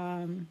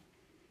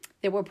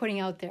 that we're putting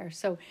out there.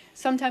 So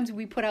sometimes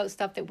we put out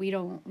stuff that we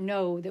don't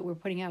know that we're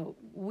putting out.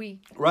 We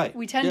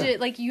tend to,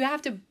 like, you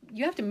have to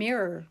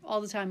mirror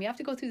all the time. You have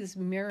to go through this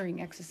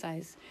mirroring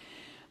exercise.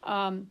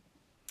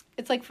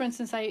 It's like, for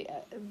instance,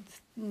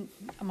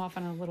 I'm off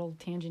on a little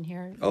tangent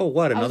here. Oh,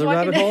 what? Another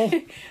rabbit hole?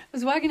 I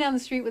was walking down the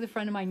street with a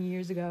friend of mine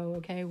years ago.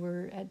 Okay,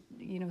 we're at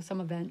some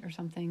event or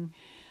something,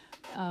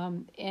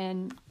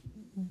 and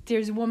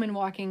there's a woman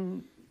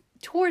walking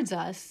towards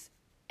us,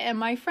 and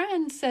my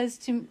friend says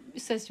to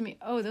me,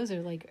 "Oh, those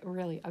are like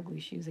really ugly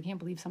shoes. I can't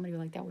believe somebody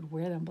like that would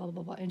wear them." Blah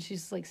blah blah. And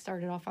she's like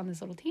started off on this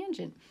little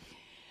tangent,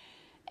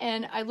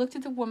 and I looked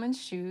at the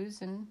woman's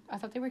shoes, and I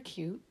thought they were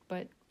cute,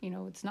 but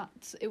it's not.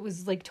 It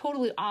was like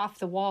totally off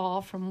the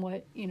wall from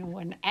what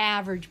an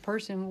average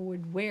person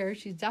would wear.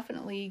 She's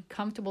definitely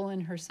comfortable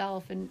in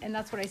herself, and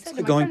that's what I said.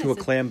 It's going to a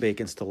clam bake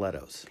and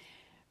stilettos.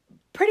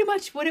 Pretty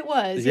much what it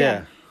was.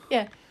 Yeah.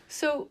 Yeah.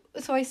 So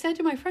I said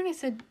to my friend, I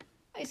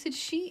said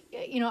she,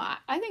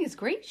 I think it's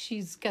great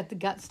she's got the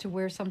guts to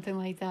wear something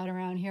like that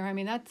around here. I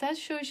mean, that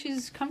shows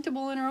she's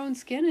comfortable in her own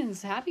skin and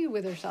is happy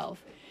with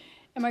herself.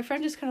 And my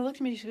friend just kind of looked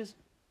at me and she goes,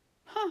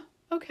 "Huh,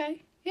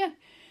 okay, yeah."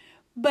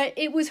 But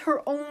it was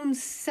her own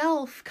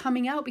self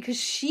coming out because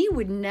she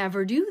would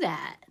never do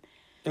that.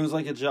 It was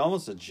like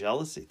almost a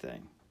jealousy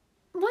thing.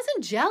 It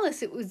wasn't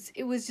jealous. It was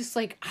just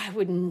like, I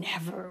would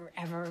never,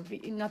 ever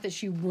be, not that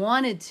she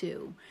wanted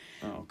to,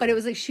 okay. But it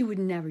was like she would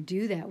never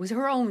do that. It was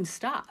her own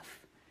stuff.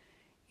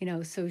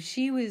 So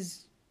she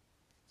was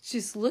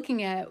just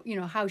looking at,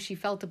 how she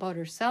felt about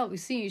herself.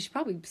 She's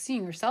probably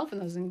seeing herself in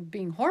those and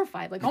being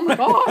horrified. Like, oh my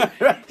God.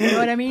 Right. You know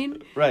what I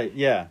mean? Right.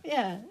 Yeah.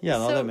 Yeah. Yeah.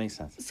 No, that makes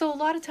sense. So a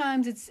lot of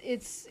times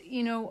it's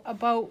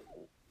about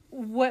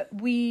what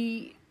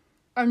we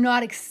are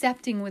not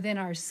accepting within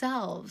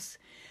ourselves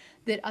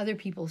that other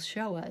people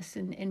show us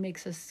and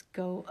makes us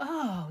go,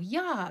 oh,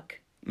 yuck.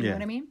 You know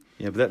what I mean?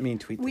 Yeah, but that mean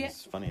tweet thing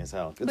is funny as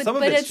hell. But some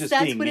of it's just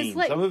being what mean. It's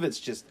like. Some of it's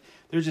just,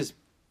 they're just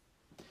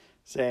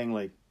saying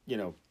like,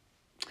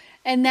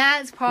 and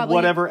that's probably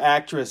whatever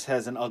actress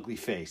has an ugly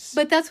face.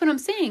 But that's what I'm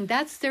saying.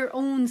 That's their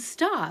own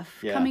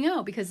stuff coming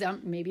out because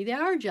maybe they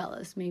are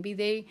jealous. Maybe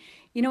they,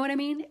 you know what I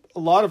mean? A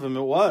lot of them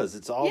it was.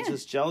 It's all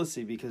just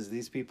jealousy because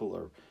these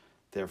people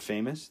they're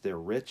famous, they're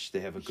rich, they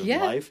have a good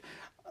life.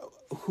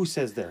 Who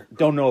says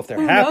don't know if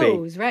they're happy? Who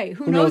knows, right?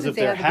 Who knows if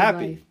they're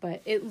happy?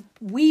 Life? But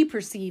we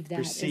perceive that.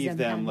 Perceive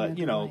them like,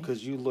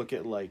 because you look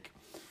at like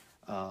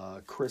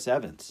Chris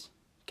Evans,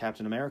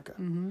 Captain America.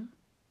 Mm-hmm.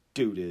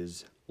 Dude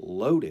is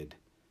loaded.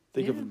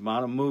 Think of the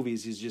amount of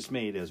movies he's just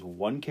made as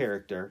one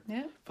character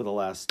for the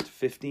last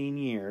 15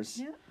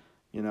 years.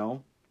 Yeah.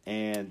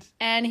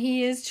 And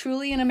he is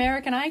truly an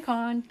American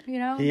icon, He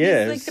He's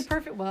is. Like the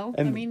perfect,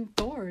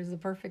 Thor is the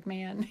perfect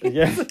man.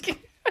 Yeah.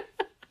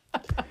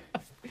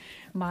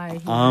 My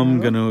hero.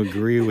 I'm going to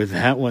agree with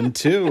that one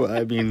too.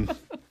 I mean,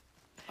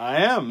 I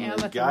am. Yeah,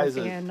 I'm a Thor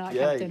fan, not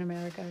Captain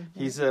America.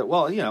 Yeah. He's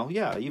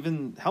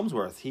even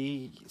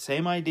Hemsworth,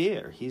 same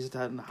idea. He's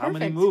done how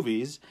many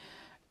movies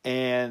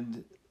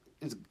and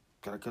he's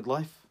got a good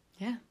life.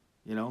 Yeah.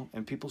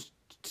 And people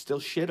still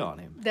shit on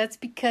him. That's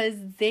because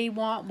they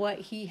want what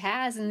he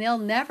has, and they'll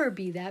never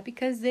be that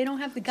because they don't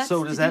have the guts.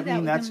 So does that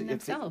mean that's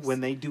when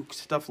they do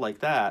stuff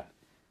like that,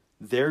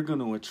 they're going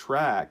to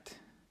attract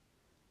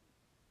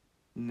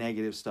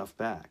negative stuff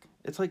back?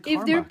 It's like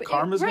karma.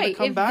 Karma's going to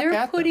come back at them. If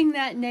they're putting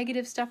that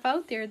negative stuff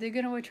out there, they're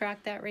going to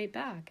attract that right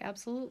back.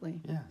 Absolutely.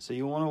 Yeah. So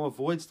you want to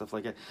avoid stuff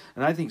like that.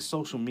 And I think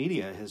social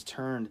media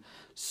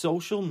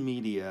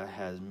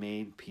has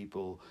made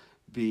people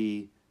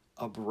be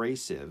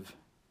abrasive,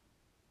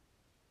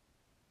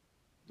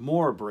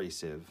 more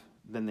abrasive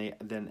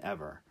than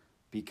ever,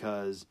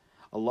 because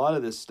a lot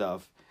of this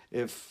stuff,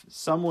 if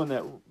someone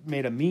that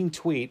made a mean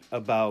tweet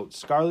about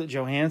Scarlett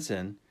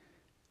Johansson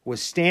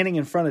was standing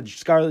in front of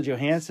Scarlett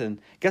Johansson,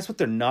 guess what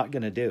they're not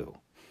going to do?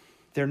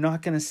 They're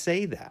not going to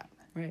say that.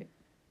 Right.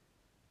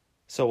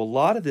 So a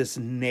lot of this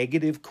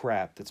negative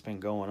crap that's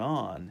been going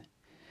on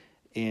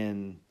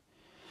in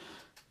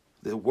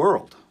the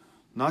world,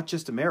 not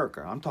just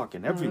America, I'm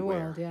talking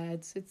everywhere. The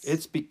world, yeah.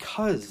 It's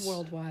because it's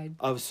worldwide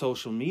of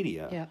social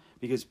media. Yeah.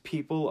 Because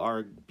people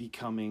are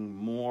becoming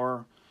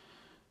more,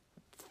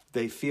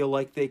 they feel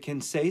like they can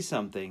say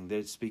something.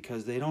 That's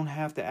because they don't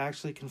have to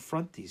actually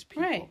confront these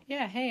people. Right.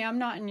 Yeah. Hey, I'm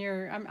not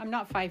I'm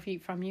not 5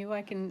 feet from you.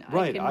 I can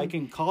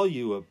call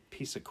you a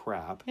piece of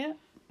crap. Yeah.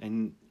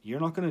 And you're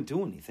not going to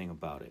do anything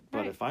about it. But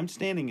right.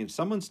 if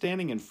someone's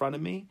standing in front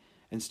of me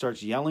and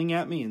starts yelling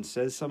at me and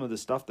says some of the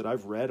stuff that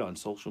I've read on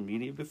social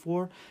media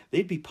before,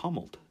 they'd be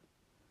pummeled.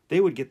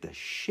 They would get the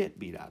shit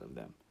beat out of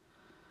them.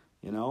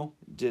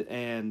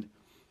 And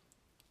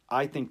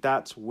I think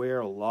that's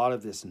where a lot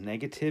of this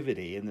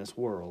negativity in this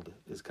world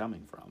is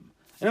coming from.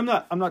 And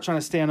I'm not trying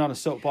to stand on a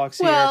soapbox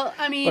here. Well,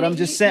 I mean, but I'm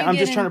just saying, I'm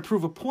just trying to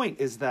prove a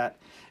point is that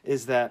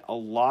a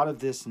lot of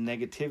this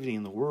negativity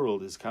in the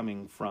world is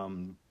coming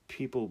from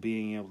people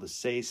being able to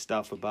say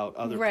stuff about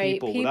other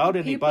people without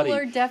anybody.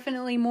 People are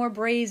definitely more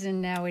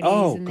brazen nowadays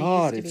than they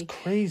used to be. It's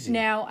crazy.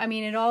 Now, I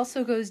mean, it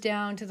also goes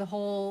down to the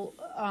whole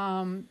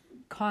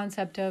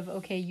concept of,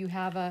 okay, you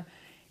have a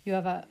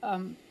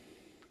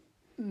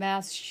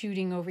mass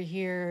shooting over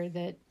here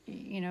that,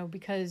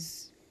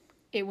 because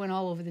it went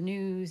all over the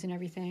news and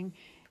everything.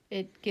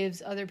 it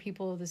gives other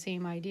people the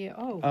same idea.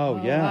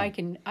 Yeah.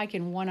 I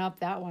can one up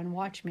that one.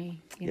 Watch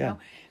me, you know,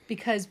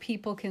 because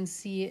people can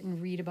see it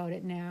and read about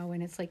it now,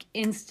 and it's like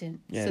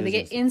instant. Yeah, so they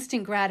get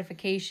instant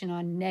gratification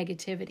on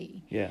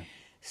negativity. Yeah.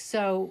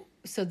 So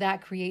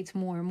that creates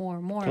more and more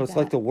and more. So it's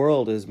like the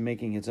world is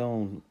making its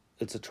own.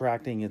 It's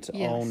attracting its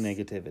own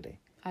negativity.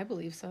 I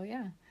believe so.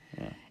 Yeah.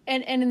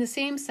 And in the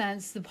same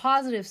sense, the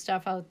positive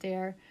stuff out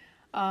there.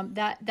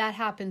 That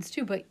happens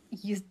too, but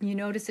you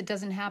notice it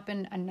doesn't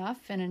happen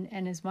enough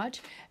and as much.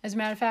 As a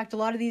matter of fact, a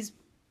lot of these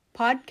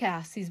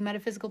podcasts, these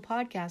metaphysical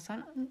podcasts, I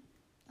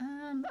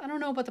don't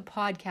know about the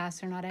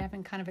podcasts or not. I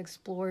haven't kind of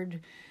explored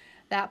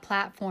that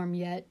platform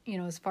yet, you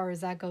know, as far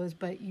as that goes.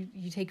 But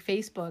you take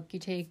Facebook, you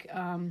take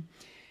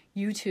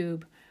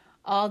YouTube,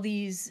 all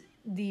these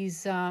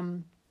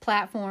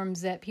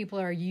platforms that people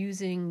are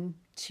using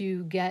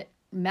to get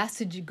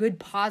good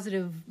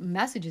positive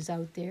messages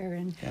out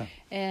there,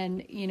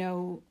 and you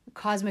know,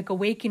 cosmic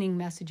awakening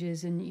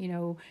messages, and you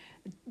know,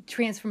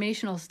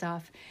 transformational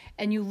stuff.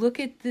 And you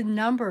look at the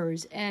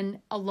numbers, and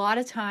a lot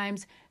of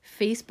times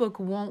Facebook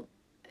won't,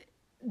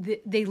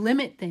 they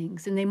limit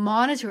things, and they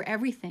monitor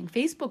everything.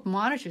 Facebook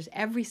monitors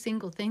every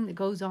single thing that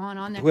goes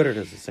on there. Twitter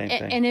does the same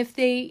thing. And if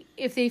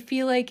they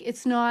feel like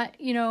it's not,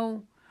 you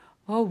know,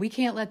 oh, we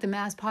can't let the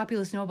mass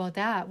populace know about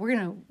that, we're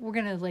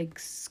gonna like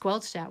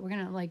squelch that. We're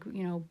gonna, like,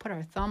 you know, put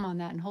our thumb on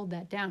that and hold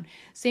that down.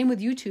 Same with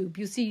YouTube.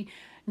 You see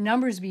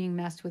numbers being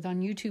messed with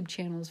on YouTube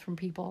channels from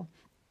people.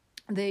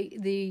 They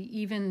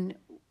even,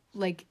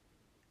 like,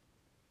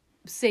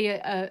 say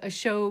a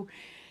show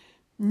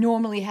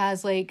normally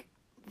has like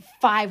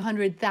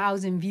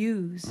 500,000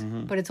 views,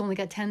 but it's only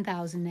got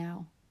 10,000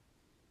 now.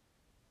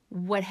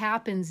 What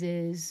happens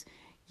is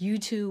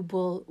YouTube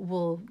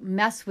will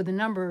mess with the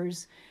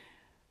numbers.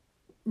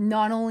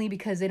 Not only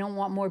because they don't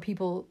want more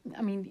people.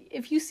 I mean,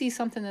 if you see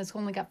something that's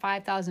only got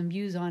 5,000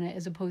 views on it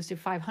as opposed to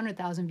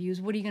 500,000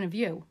 views, what are you going to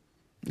view?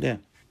 Yeah.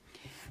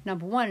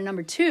 Number one. And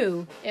number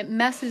two, it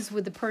messes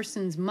with the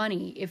person's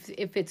money. If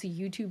it's a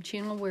YouTube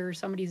channel where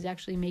somebody's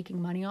actually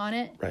making money on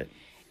it, right,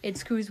 it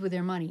screws with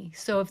their money.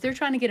 So if they're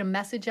trying to get a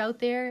message out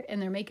there and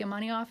they're making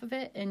money off of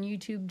it, and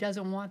YouTube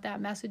doesn't want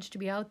that message to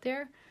be out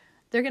there,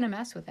 they're going to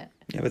mess with it.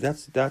 Yeah, but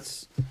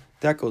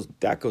that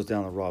goes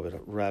down the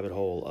rabbit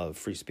hole of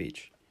free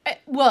speech.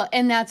 Well,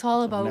 and that's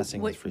all about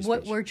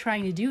what we're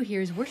trying to do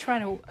here is we're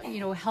trying to, you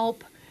know,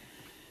 help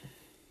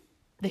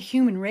the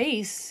human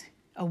race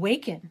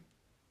awaken.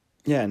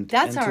 Yeah, and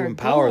that's and our to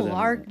empower goal.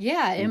 them.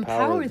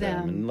 Empower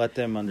them and let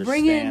them understand.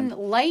 Bring in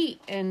light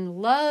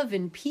and love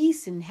and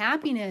peace and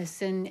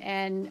happiness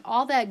and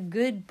all that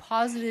good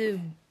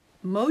positive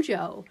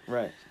mojo.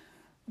 Right.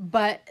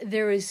 But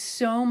there is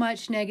so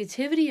much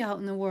negativity out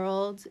in the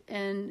world,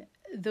 and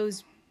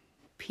those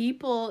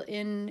people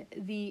in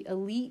the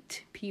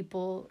elite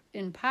people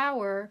in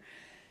power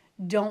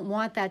don't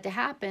want that to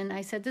happen.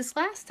 I said this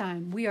last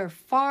time. We are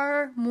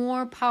far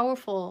more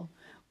powerful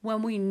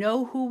when we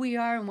know who we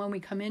are and when we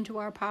come into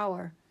our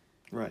power.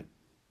 Right.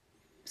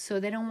 So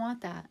they don't want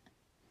that.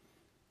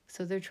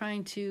 So they're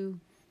trying to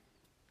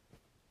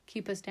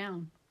keep us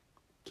down.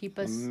 Keep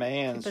us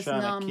Man's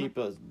trying numb. to keep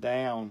us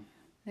down.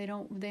 They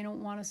don't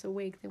want us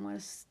awake. They want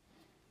us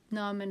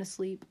numb and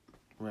asleep.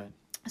 Right.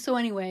 So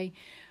anyway,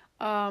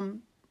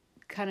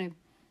 kind of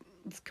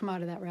let's come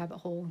out of that rabbit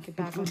hole and get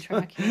back on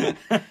track here.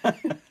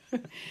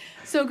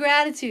 So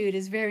gratitude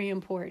is very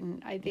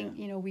important. I think,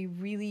 you know, we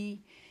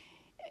really,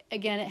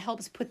 again, it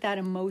helps put that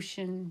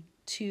emotion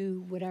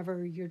to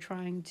whatever you're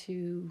trying to,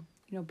 you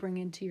know, bring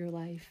into your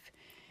life.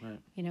 Right.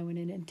 You know, and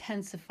it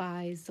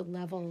intensifies the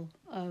level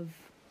of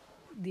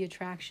the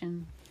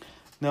attraction.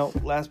 No,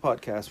 last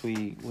podcast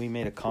we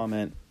made a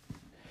comment.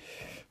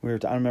 I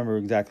don't remember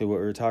exactly what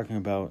we were talking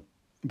about,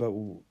 but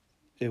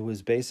it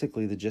was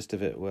basically, the gist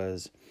of it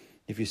was,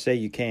 if you say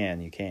you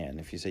can, you can.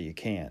 If you say you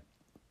can't,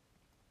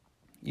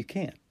 you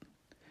can't.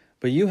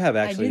 But you have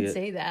actually... I did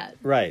say that.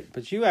 Right,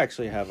 but you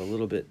actually have a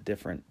little bit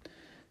different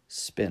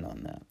spin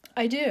on that.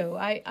 I do.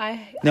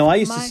 No, I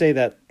used to say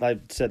that, I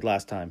said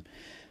last time,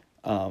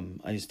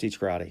 I used to teach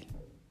karate.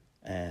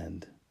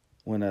 And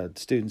when a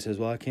student says,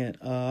 well, I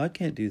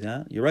can't do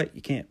that. You're right,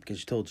 you can't, because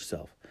you told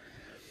yourself.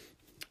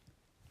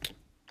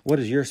 What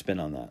is your spin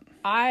on that?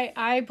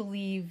 I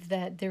believe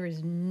that there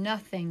is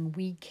nothing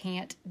we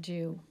can't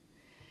do.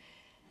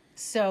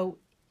 So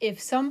if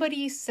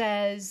somebody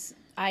says,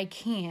 I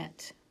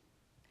can't,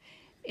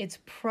 it's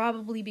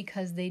probably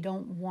because they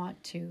don't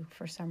want to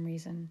for some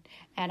reason.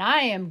 And I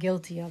am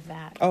guilty of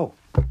that. Oh,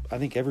 I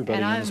think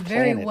everybody on this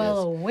planet is. And I'm very well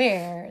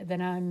aware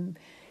that I'm,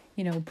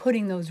 you know,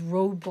 putting those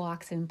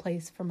roadblocks in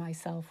place for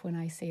myself when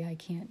I say I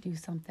can't do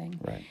something.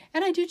 Right.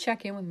 And I do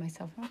check in with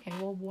myself. Okay,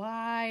 well,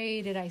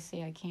 why did I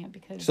say I can't?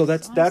 Because so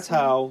that's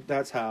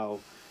how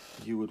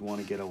you would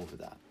want to get over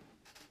that.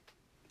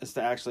 Is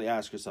to actually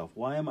ask yourself,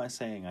 why am I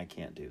saying I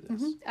can't do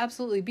this? Mm-hmm,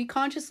 absolutely. Be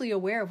consciously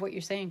aware of what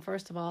you're saying,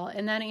 first of all,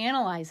 and then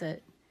analyze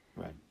it.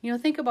 Right. You know,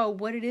 think about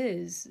what it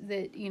is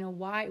that, you know,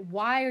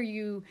 why are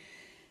you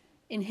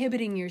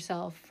inhibiting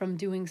yourself from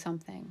doing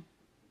something?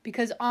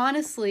 Because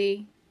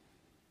honestly,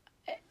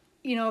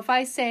 if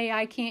I say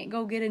I can't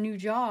go get a new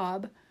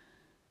job,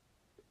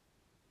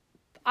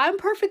 I'm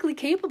perfectly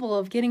capable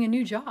of getting a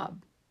new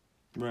job.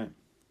 Right.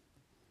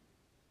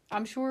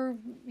 I'm sure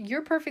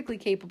you're perfectly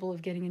capable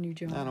of getting a new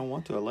job. I don't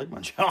want to. I like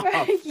my job.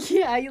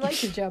 Yeah, you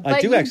like your job.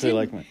 I do actually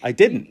like my... I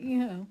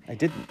didn't. I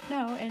didn't.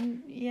 No,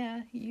 and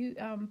yeah, you...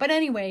 but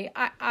anyway,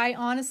 I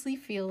honestly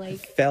feel like...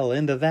 Fell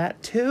into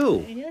that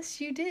too. Yes,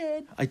 you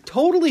did. I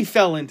totally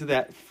fell into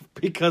that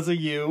because of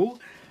you.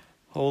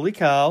 Holy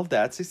cow,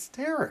 that's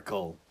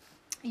hysterical.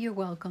 You're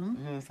welcome.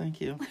 Yeah, thank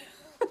you.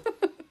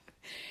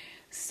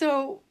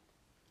 So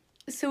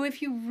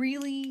if you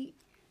really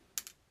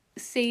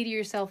say to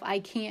yourself, I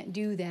can't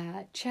do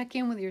that, check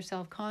in with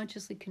yourself,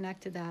 consciously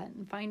connect to that,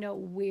 and find out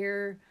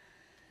where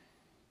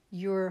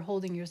you're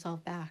holding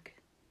yourself back.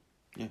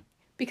 Yeah.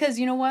 Because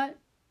you know what?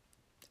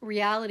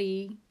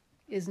 Reality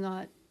is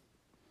not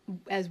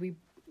as we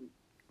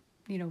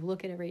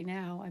look at it right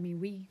now. I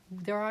mean,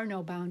 there are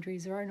no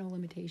boundaries, there are no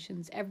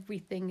limitations.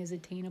 Everything is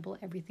attainable,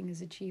 everything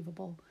is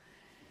achievable.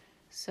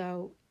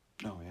 So,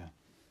 oh yeah.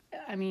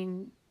 I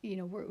mean,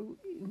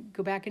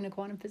 go back into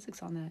quantum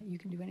physics on that. You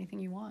can do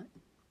anything you want,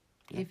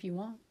 if you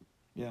want.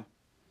 Yeah.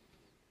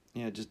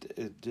 Yeah.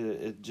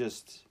 It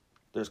just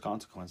there's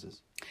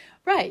consequences.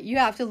 Right. You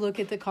have to look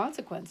at the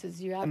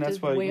consequences. You have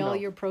to weigh all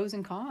your pros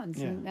and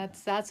cons, and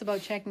that's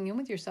about checking in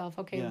with yourself.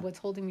 Okay, what's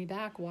holding me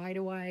back? Why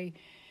do I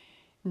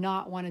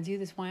not want to do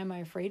this? Why am I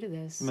afraid of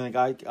this? I mean,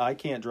 like I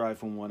can't drive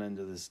from one end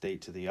of the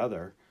state to the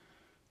other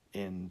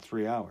in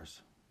 3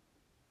 hours.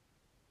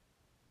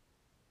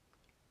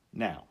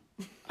 Now,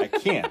 I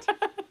can't.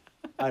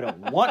 I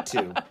don't want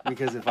to,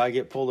 because if I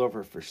get pulled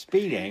over for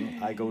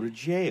speeding, I go to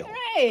jail.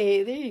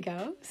 Hey, there you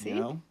go. See? You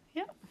know?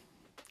 Yeah,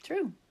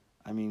 true.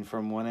 I mean,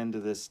 from one end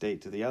of this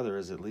state to the other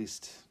is at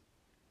least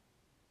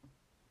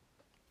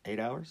 8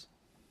 hours?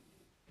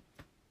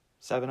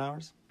 7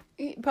 hours?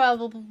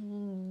 Probably,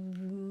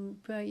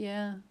 but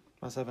yeah.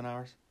 About 7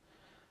 hours.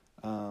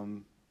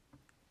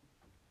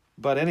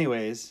 But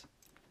anyways,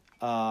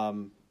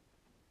 doing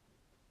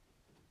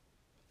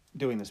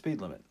the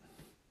speed limit.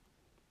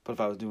 But if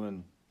I was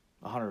doing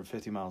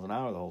 150 miles an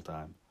hour the whole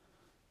time,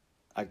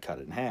 I'd cut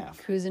it in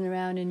half. Cruising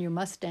around in your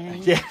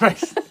Mustang. Yeah,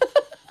 right.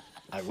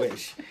 I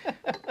wish.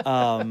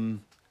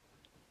 I'm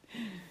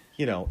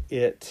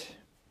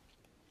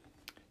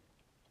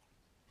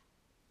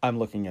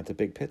looking at the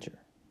big picture.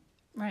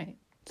 Right.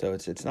 So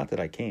it's not that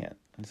I can't.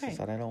 It's just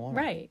that I don't want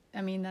to. Right.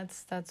 I mean,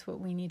 that's what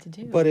we need to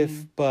do.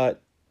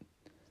 But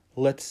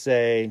let's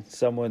say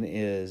someone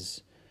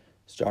is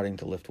starting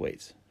to lift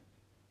weights.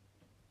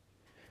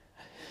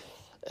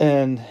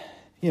 And,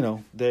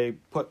 they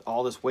put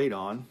all this weight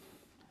on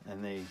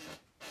and they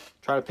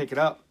try to pick it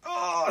up.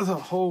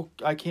 Oh,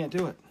 I can't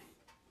do it.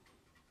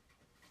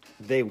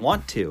 They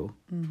want to,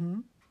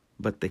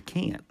 but they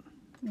can't.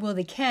 Well,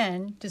 they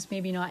can, just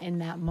maybe not in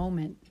that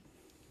moment.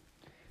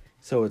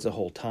 So it's a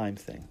whole time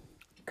thing.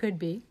 Could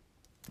be.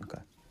 Okay.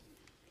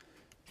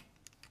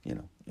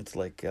 It's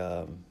like,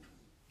 I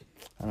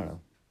don't know.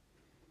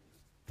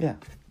 Yeah.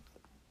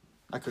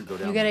 I could go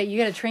down. You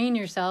gotta train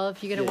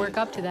yourself. You gotta work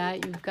up to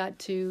that. You've got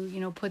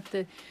to, put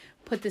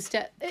the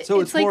step.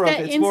 So it's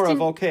more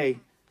of okay.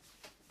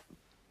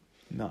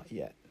 Not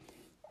yet.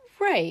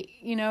 Right,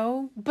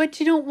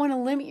 but you don't want to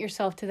limit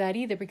yourself to that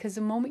either, because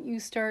the moment you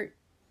start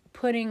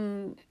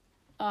putting,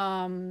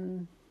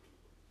 it's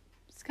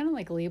kind of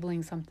like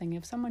labeling something.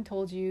 If someone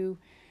told you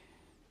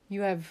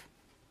have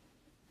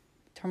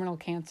terminal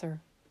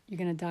cancer, you're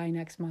going to die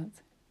next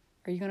month,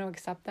 are you going to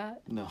accept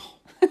that? No.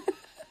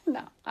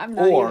 No, I'm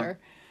not either.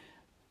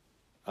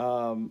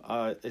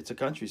 It's a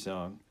country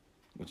song,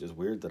 which is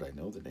weird that I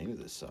know the name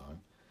of this song.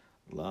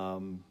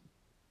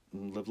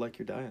 Live like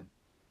you're dying.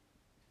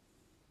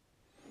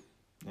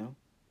 Yeah.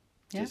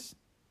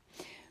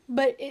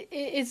 But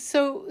it's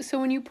so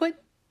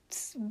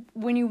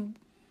when you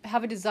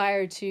have a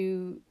desire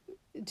to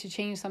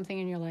change something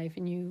in your life,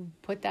 and you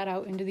put that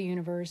out into the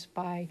universe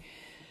by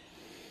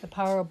the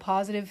power of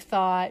positive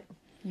thought,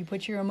 you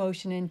put your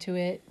emotion into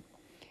it,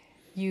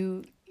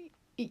 you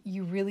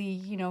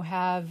really,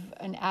 have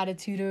an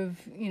attitude of,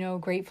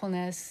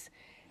 gratefulness,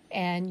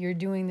 and you're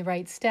doing the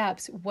right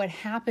steps, what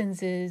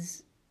happens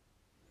is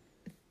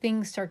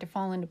things start to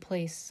fall into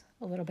place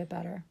a little bit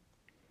better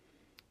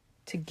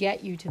to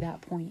get you to that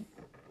point.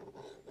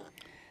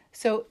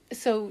 So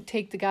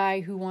take the guy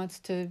who wants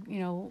to,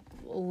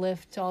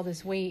 lift all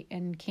this weight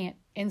and can't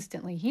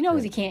instantly. He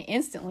knows he can't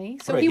instantly,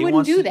 so he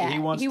wouldn't do that. He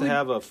wants to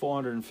have a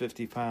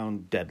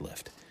 450-pound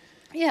deadlift.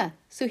 Yeah,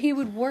 so he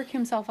would work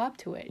himself up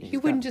to it. He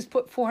wouldn't just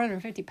put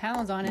 450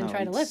 pounds on and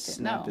try to lift it.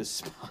 No. His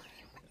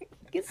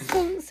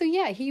spine. So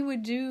yeah, he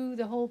would do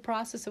the whole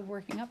process of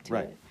working up to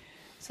it.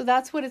 So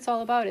that's what it's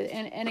all about.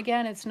 And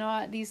again, it's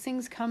not, these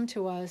things come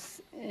to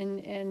us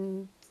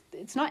and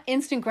it's not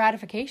instant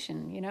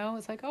gratification,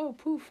 It's like, oh,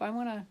 poof, I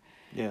want to.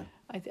 Yeah.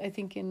 I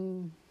think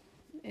in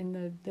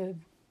the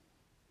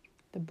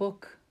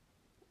book,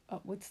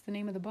 what's the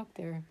name of the book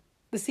there?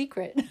 The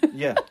Secret.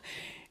 Yeah.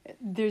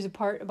 There's a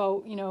part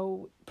about,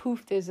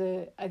 poof,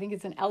 I think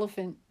it's an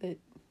elephant that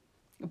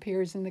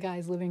appears in the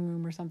guy's living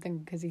room or something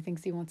because he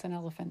thinks he wants an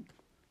elephant.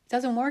 It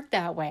doesn't work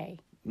that way.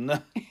 No.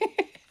 Who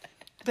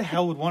the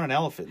hell would want an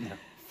elephant in their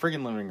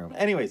friggin' living room?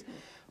 Anyways,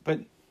 but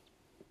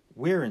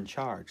we're in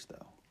charge,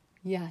 though.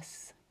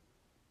 Yes.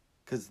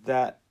 Because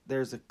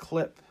there's a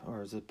clip, or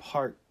there's a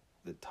part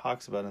that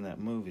talks about in that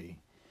movie.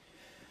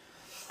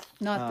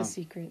 Not The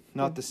Secret.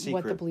 Not The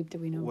Secret. What the bleep do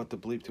we know? What the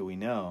bleep do we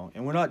know?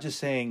 And we're not just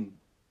saying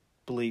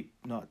bleep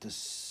not to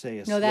say a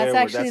No, swear that's word.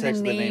 actually That's the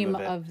actually name the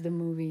name of the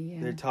movie.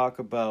 Yeah. They talk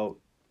about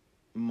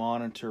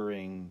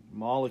monitoring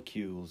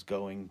molecules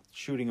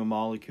shooting a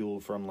molecule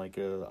from like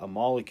a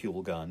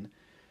molecule gun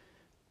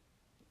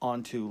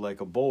onto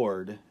like a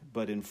board,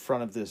 but in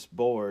front of this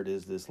board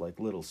is this like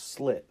little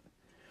slit.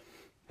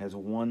 It has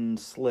one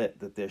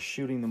slit that they're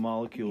shooting the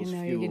molecules You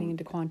know, fuel, you're getting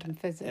into quantum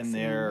physics. and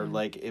they're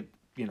like it.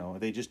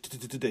 They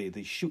just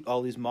they shoot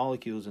all these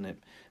molecules and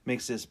it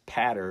makes this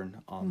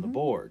pattern on the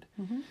board.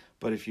 Mm-hmm.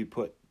 But if you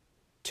put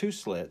two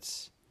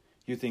slits,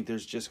 you think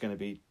there's just going to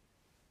be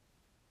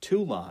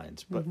two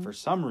lines. But for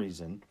some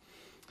reason,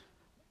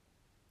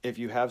 if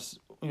you have,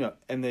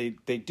 and they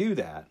do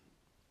that,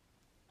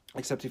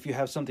 except if you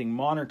have something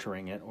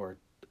monitoring it or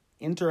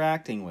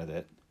interacting with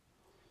it.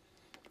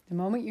 The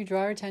moment you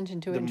draw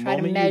attention to it and try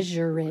to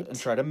measure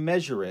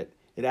it.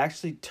 It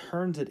actually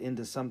turns it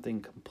into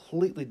something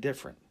completely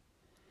different.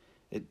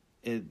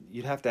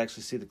 You'd have to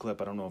actually see the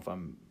clip. I don't know if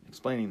I'm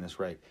explaining this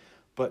right.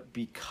 But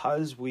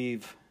because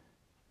we've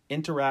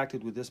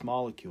interacted with this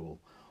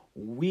molecule,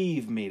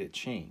 we've made it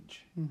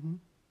change. Mm-hmm.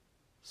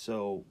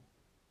 So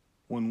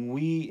when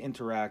we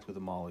interact with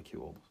a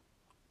molecule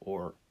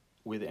or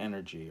with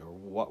energy or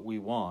what we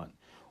want,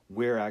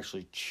 we're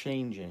actually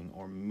changing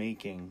or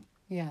making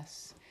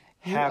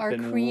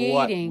happen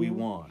what we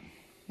want.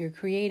 You're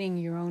creating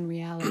your own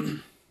reality.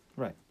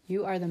 Right.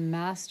 You are the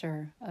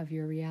master of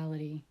your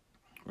reality.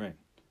 Right.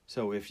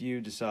 So if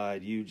you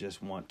decide you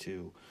just want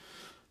to,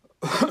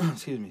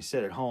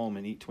 sit at home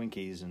and eat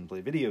Twinkies and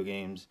play video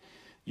games,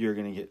 you're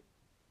going to get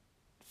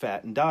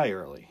fat and die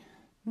early.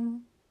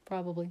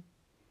 Probably.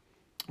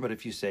 But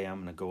if you say, I'm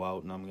going to go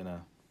out and I'm going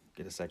to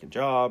get a second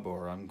job,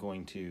 or I'm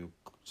going to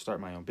start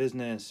my own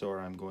business, or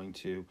I'm going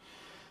to,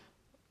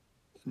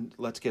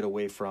 let's get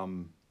away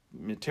from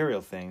material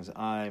things,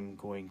 I'm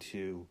going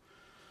to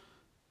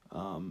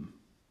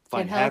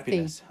find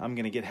happiness. I'm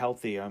going to get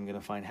healthy. I'm going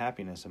to find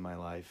happiness in my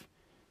life.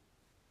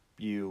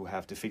 You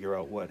have to figure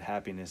out what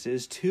happiness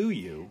is to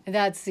you.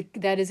 That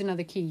is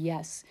another key.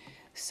 Yes.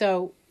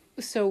 So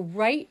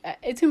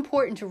it's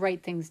important to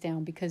write things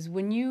down, because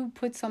when you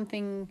put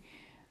something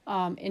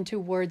into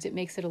words, it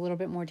makes it a little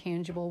bit more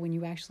tangible. When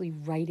you actually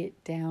write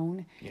it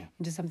down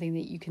into something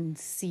that you can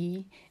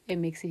see, it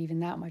makes it even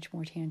that much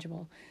more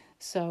tangible.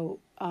 So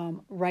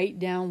write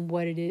down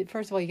what it is.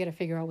 First of all, you got to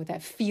figure out what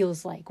that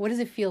feels like. What does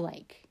it feel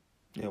like?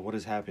 Yeah, what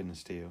is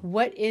happiness to you?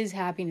 What is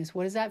happiness?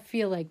 What does that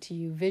feel like to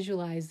you?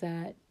 Visualize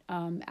that.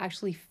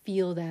 Actually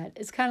feel that.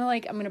 It's kind of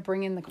like, I'm going to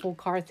bring in the whole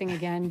car thing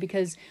again,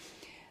 because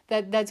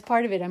that's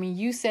part of it. I mean,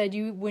 you said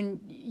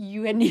when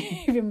you hadn't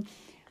even...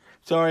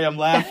 Sorry, I'm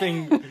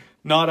laughing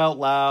not out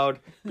loud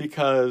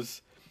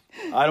because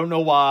I don't know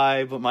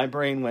why, but my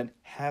brain went,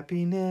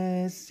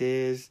 happiness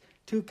is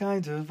 2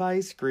 kinds of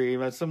ice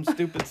cream. That's some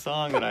stupid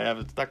song that I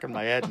have stuck in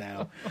my head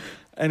now.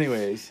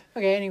 Anyways.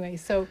 Okay, anyway,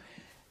 so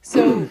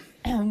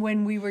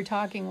when we were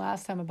talking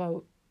last time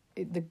about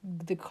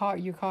the car,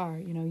 your car,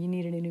 you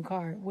needed a new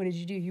car. What did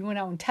you do? You went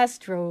out and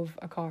test drove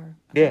a car.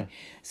 Okay? Yeah.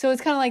 So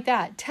it's kind of like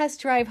that.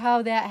 Test drive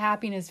how that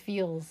happiness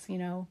feels,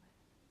 How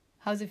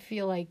does it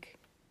feel like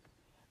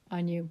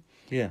on you?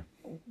 Yeah.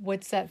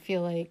 What's that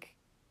feel like?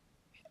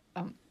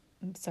 I'm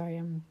sorry,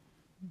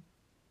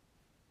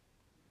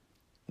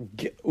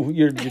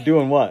 You're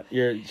doing what?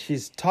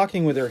 She's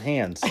talking with her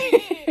hands.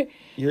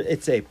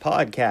 It's a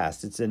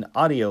podcast. It's an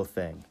audio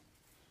thing.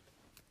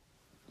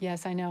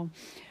 Yes, I know.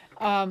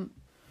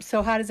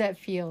 So how does that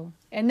feel?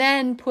 And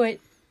then put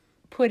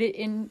it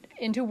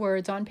into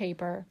words on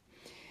paper.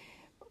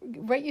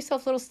 Write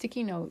yourself little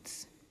sticky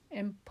notes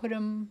and put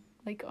them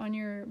like on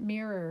your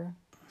mirror,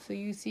 so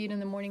you see it in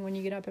the morning when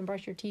you get up and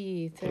brush your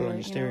teeth. Put it on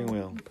your steering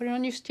wheel. Put it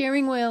on your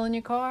steering wheel in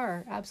your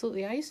car.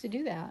 Absolutely. I used to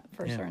do that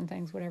for certain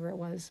things, whatever it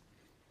was.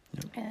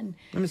 Yep. And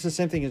it's the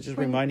same thing. It's just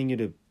reminding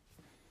you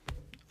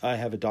I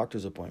have a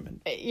doctor's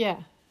appointment.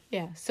 Yeah.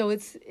 So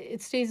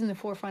it stays in the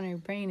forefront of your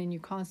brain, and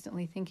you're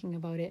constantly thinking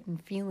about it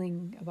and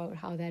feeling about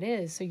how that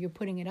is. So you're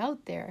putting it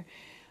out there.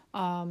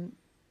 So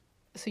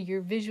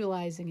you're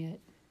visualizing it.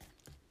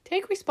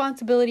 Take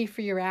responsibility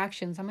for your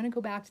actions. I'm going to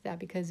go back to that,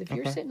 because if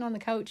you're sitting on the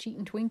couch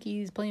eating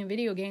Twinkies, playing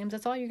video games,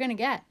 that's all you're going to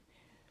get.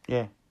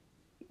 Yeah.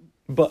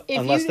 But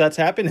unless that's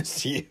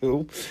happiness to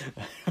you.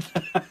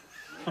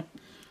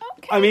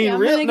 Okay, I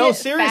mean,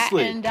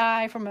 seriously. Fat and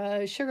die from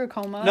a sugar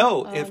coma.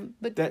 No,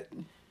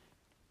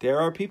 there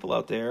are people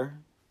out there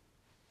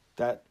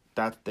that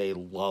they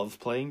love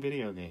playing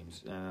video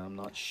games, and I'm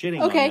not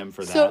shitting on them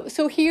for that.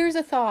 So here's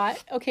a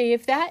thought. Okay,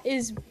 if that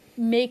is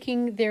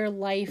making their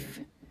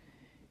life,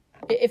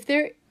 if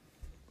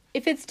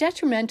it's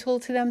detrimental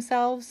to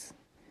themselves,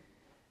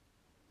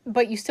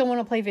 but you still want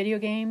to play video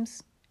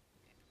games,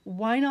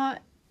 why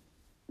not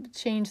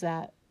change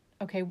that?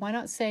 Okay, why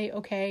not say,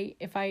 okay,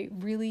 if I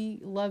really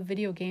love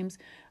video games,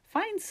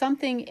 find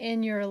something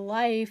in your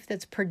life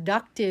that's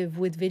productive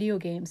with video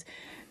games.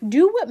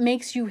 Do what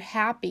makes you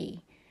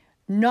happy,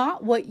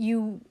 not what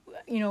you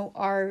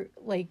are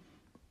like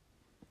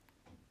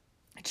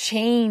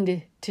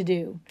chained to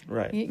do.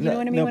 Right. You know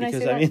what I mean when I say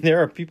because that? I mean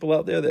there are people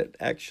out there that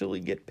actually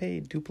get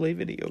paid to play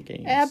video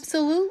games.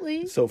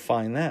 Absolutely. So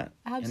find that.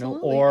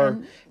 Absolutely. Or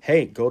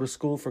hey, go to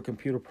school for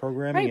computer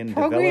programming and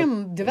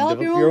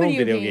develop your own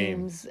video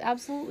games.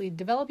 Absolutely.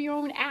 Develop your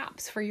own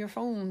apps for your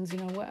phones,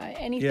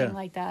 anything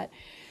like that.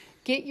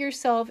 Get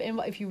yourself, and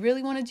if you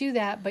really want to do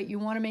that, but you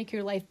want to make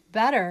your life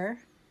better,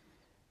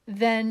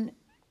 then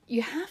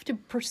you have to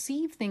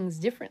perceive things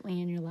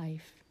differently in your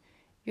life.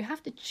 You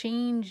have to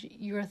change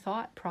your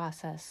thought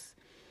process.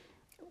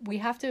 We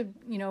have to,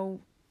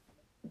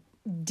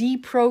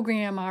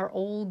 deprogram our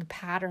old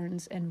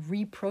patterns and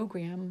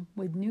reprogram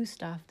with new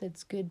stuff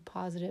that's good,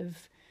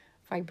 positive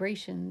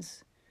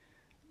vibrations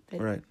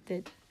that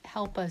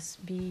help us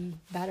be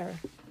better.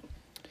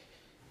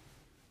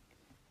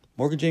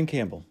 Morgan Jane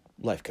Campbell,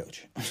 life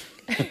coach.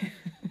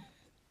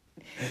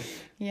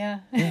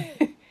 Yeah.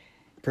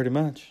 Pretty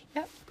much.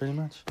 Yep. Pretty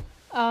much.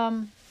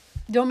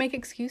 Don't make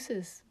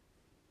excuses.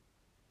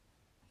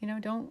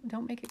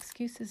 Don't make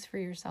excuses for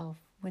yourself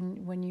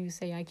when you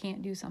say I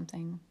can't do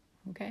something.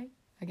 Okay?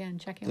 Again,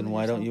 check in with Then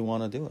why yourself. don't you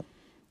want to do it?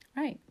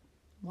 Right.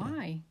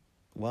 Why? Yeah.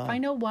 Why?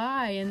 Find out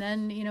why, and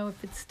then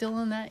if it's still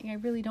in that I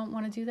really don't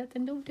want to do that,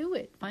 then don't do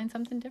it. Find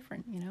something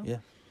different. Yeah.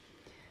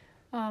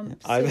 So,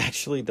 I've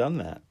actually done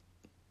that.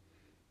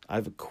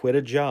 I've quit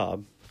a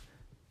job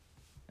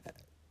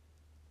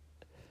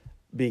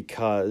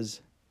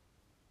because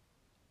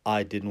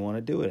I didn't want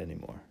to do it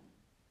anymore.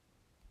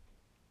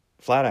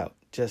 Flat out.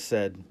 Just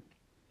said,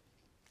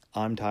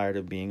 I'm tired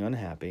of being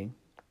unhappy.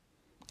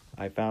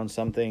 I found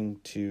something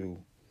to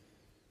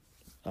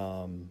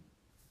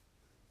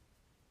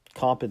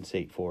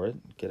compensate for it,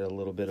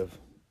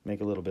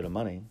 make a little bit of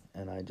money,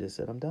 and I just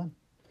said, I'm done.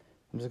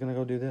 I'm just going to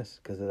go do this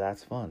because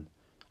that's fun.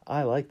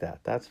 I like that.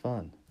 That's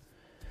fun.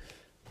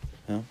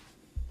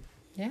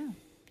 Yeah.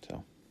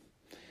 So,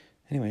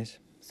 anyways.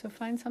 So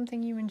find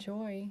something you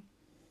enjoy,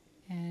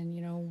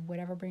 and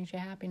whatever brings you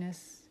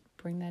happiness,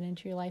 bring that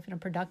into your life in a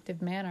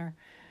productive manner.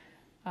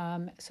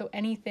 So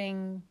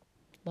anything,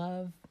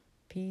 love,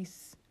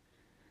 peace.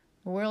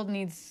 The world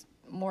needs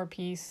more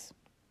peace.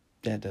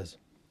 Yeah, it does.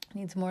 It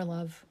needs more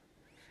love.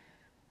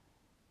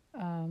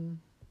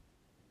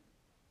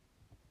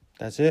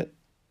 That's it.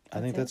 I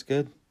think that's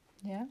good.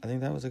 Yeah. I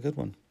think that was a good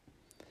one.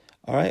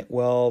 All right.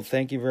 Well,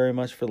 thank you very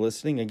much for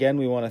listening. Again,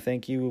 we want to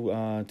thank you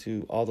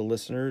to all the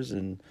listeners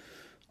in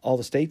all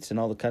the states and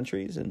all the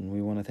countries, and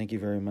we want to thank you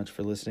very much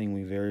for listening.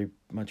 We very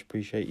much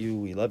appreciate you.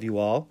 We love you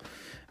all,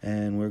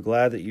 and we're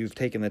glad that you've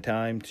taken the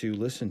time to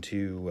listen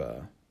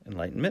to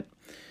Enlightenment.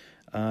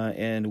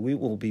 And we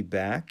will be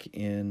back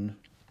in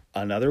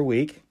another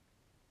week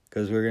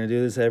because we're going to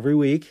do this every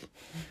week.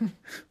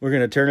 We're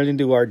going to turn it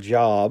into our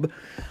job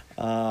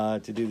to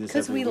do this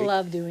because we week.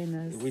 love doing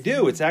this. We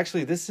do. It's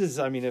actually,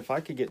 if I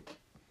could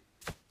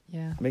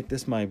make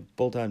this my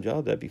full-time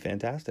job, that'd be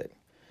fantastic.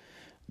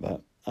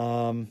 But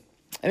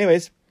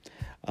anyways,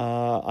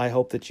 I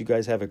hope that you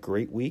guys have a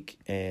great week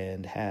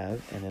and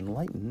have an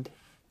enlightened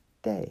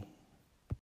day.